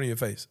right there in front of your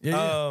face.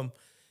 Yeah.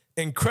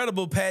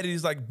 Incredible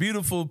patties, like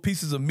beautiful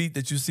pieces of meat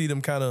that you see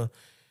them kind of,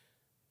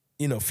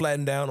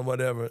 flatten down or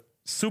whatever.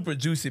 Super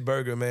juicy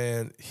burger,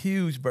 man.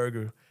 Huge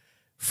burger.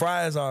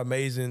 Fries are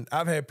amazing.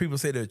 I've had people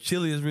say their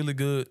chili is really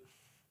good.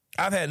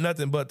 I've had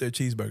nothing but their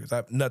cheeseburgers.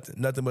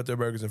 Nothing but their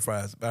burgers and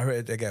fries. I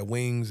heard they got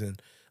wings and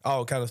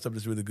all kind of stuff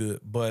that's really good.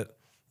 But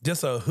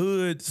just a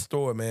hood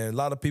store, man. A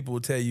lot of people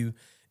will tell you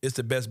it's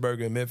the best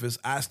burger in Memphis.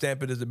 I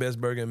stamp it as the best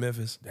burger in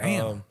Memphis.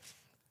 Damn.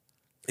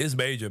 It's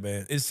major,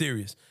 man. It's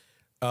serious.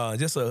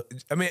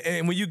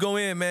 And when you go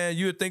in, man,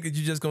 you would think that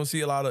you're just gonna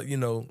see a lot of,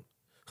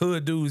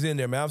 hood dudes in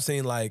there, man. I've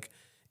seen like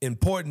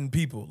important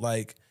people,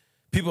 like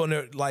people in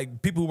there,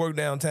 like people who work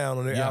downtown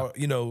on their hour,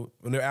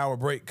 on their hour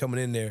break coming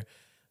in there.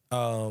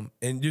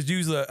 And just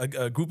usually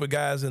a group of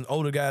guys and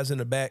older guys in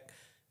the back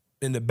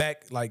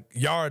like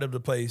yard of the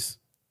place,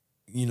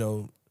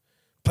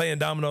 playing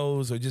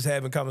dominoes or just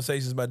having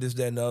conversations about this,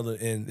 that, and the other.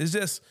 And it's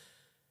just,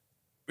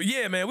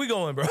 yeah, man, we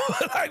going, bro.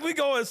 Like we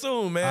going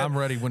soon, man. I'm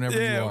ready whenever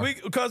you are.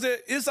 Because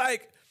it's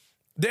like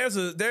there was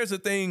a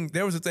thing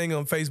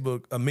on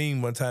Facebook, a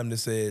meme one time that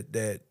said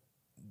that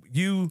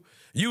you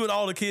and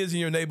all the kids in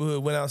your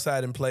neighborhood went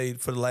outside and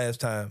played for the last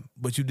time,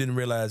 but you didn't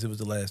realize it was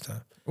the last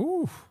time.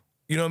 Ooh.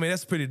 You know what I mean?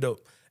 That's pretty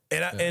dope.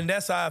 And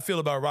that's how I feel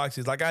about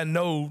Roxie. Like I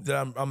know that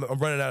I'm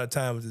running out of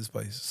time with this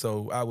place,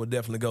 so I would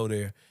definitely go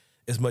there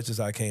as much as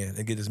I can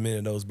and get as many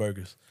of those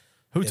burgers.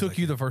 Who took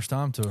you the first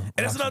time to? And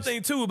that's another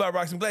thing too about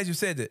Roxie. I'm glad you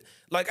said that.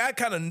 Like I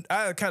kind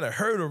of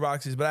heard of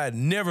Roxie's, but I had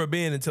never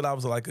been until I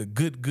was like a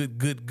good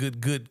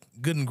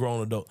and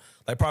grown adult.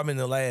 Like probably in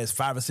the last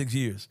 5 or 6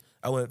 years,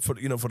 I went for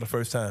the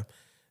first time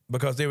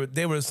because they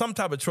were in some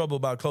type of trouble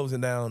about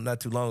closing down not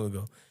too long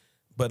ago,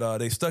 but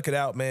they stuck it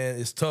out, man.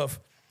 It's tough.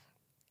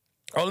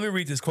 Oh, let me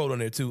read this quote on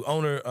there, too.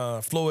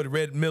 Owner Floyd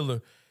Red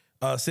Miller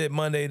said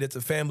Monday that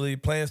the family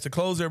plans to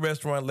close their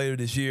restaurant later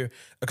this year.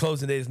 A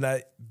closing date has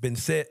not been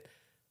set.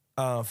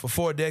 For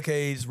 4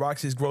 decades,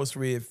 Roxie's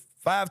Grocery at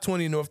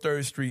 520 North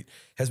 3rd Street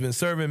has been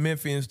serving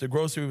Memphians. The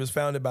grocery was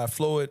founded by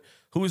Floyd,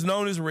 who is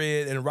known as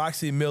Red, and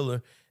Roxie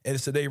Miller, and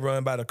it's today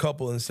run by the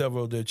couple and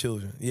several of their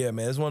children. Yeah,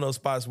 man, it's one of those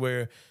spots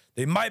where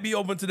they might be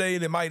open today,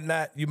 they might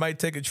not. You might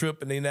take a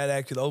trip and they're not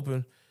actually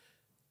open.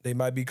 They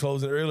might be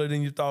closing earlier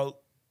than you thought.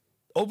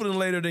 Opening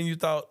later than you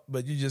thought,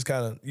 but you just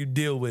you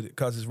deal with it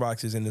because it's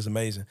Roxie's and it's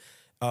amazing.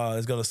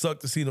 It's going to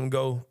suck to see them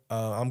go.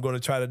 I'm going to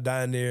try to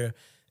dine there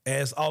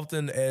as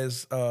often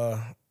as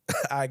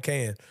I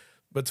can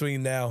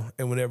between now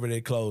and whenever they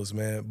close,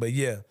 man. But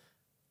yeah,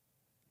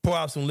 pour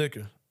out some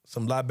liquor,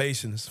 some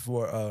libations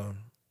for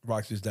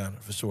Roxie's Diner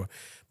for sure.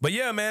 But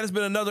yeah, man, it's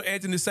been another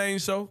Anthony Sain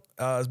Show.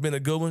 It's been a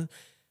good one.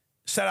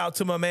 Shout out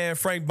to my man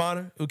Frank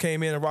Bonner, who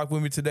came in and rocked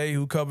with me today,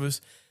 who covers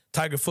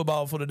Tiger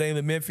football for the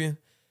Daily Memphian.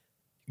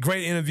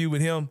 Great interview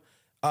with him.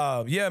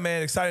 Yeah,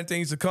 man, exciting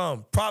things to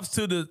come. Props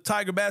to the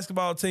Tiger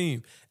basketball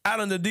team out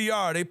in the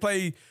DR. They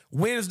play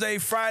Wednesday,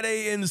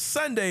 Friday, and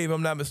Sunday, if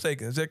I'm not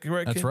mistaken. Is that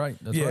correct, That's Ken? right.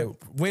 That's yeah, right.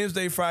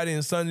 Wednesday, Friday,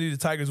 and Sunday, the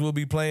Tigers will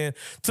be playing.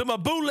 To my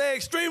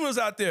bootleg streamers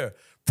out there,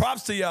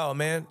 props to y'all,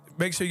 man.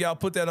 Make sure y'all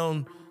put that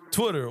on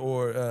Twitter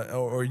or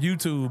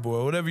YouTube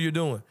or whatever you're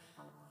doing.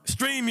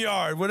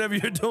 StreamYard, whatever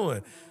you're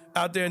doing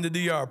out there in the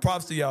DR.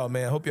 Props to y'all,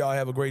 man. Hope y'all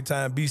have a great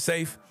time. Be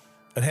safe.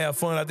 And have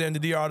fun out there in the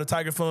DR, the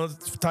Tiger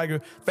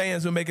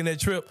fans who are making that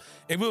trip.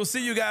 And we'll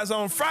see you guys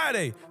on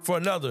Friday for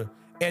another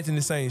Anthony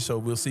Sain Show.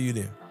 We'll see you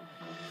then.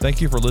 Thank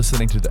you for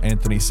listening to the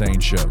Anthony Sain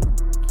Show.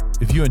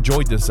 If you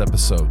enjoyed this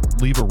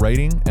episode, leave a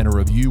rating and a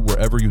review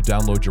wherever you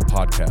download your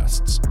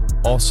podcasts.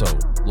 Also,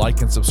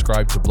 like and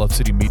subscribe to Bluff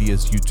City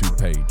Media's YouTube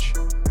page.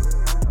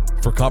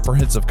 For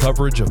comprehensive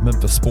coverage of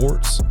Memphis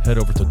sports, head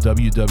over to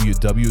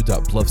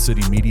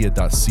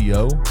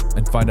www.bluffcitymedia.co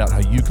and find out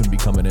how you can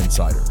become an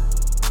insider.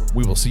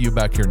 We will see you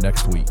back here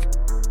next week.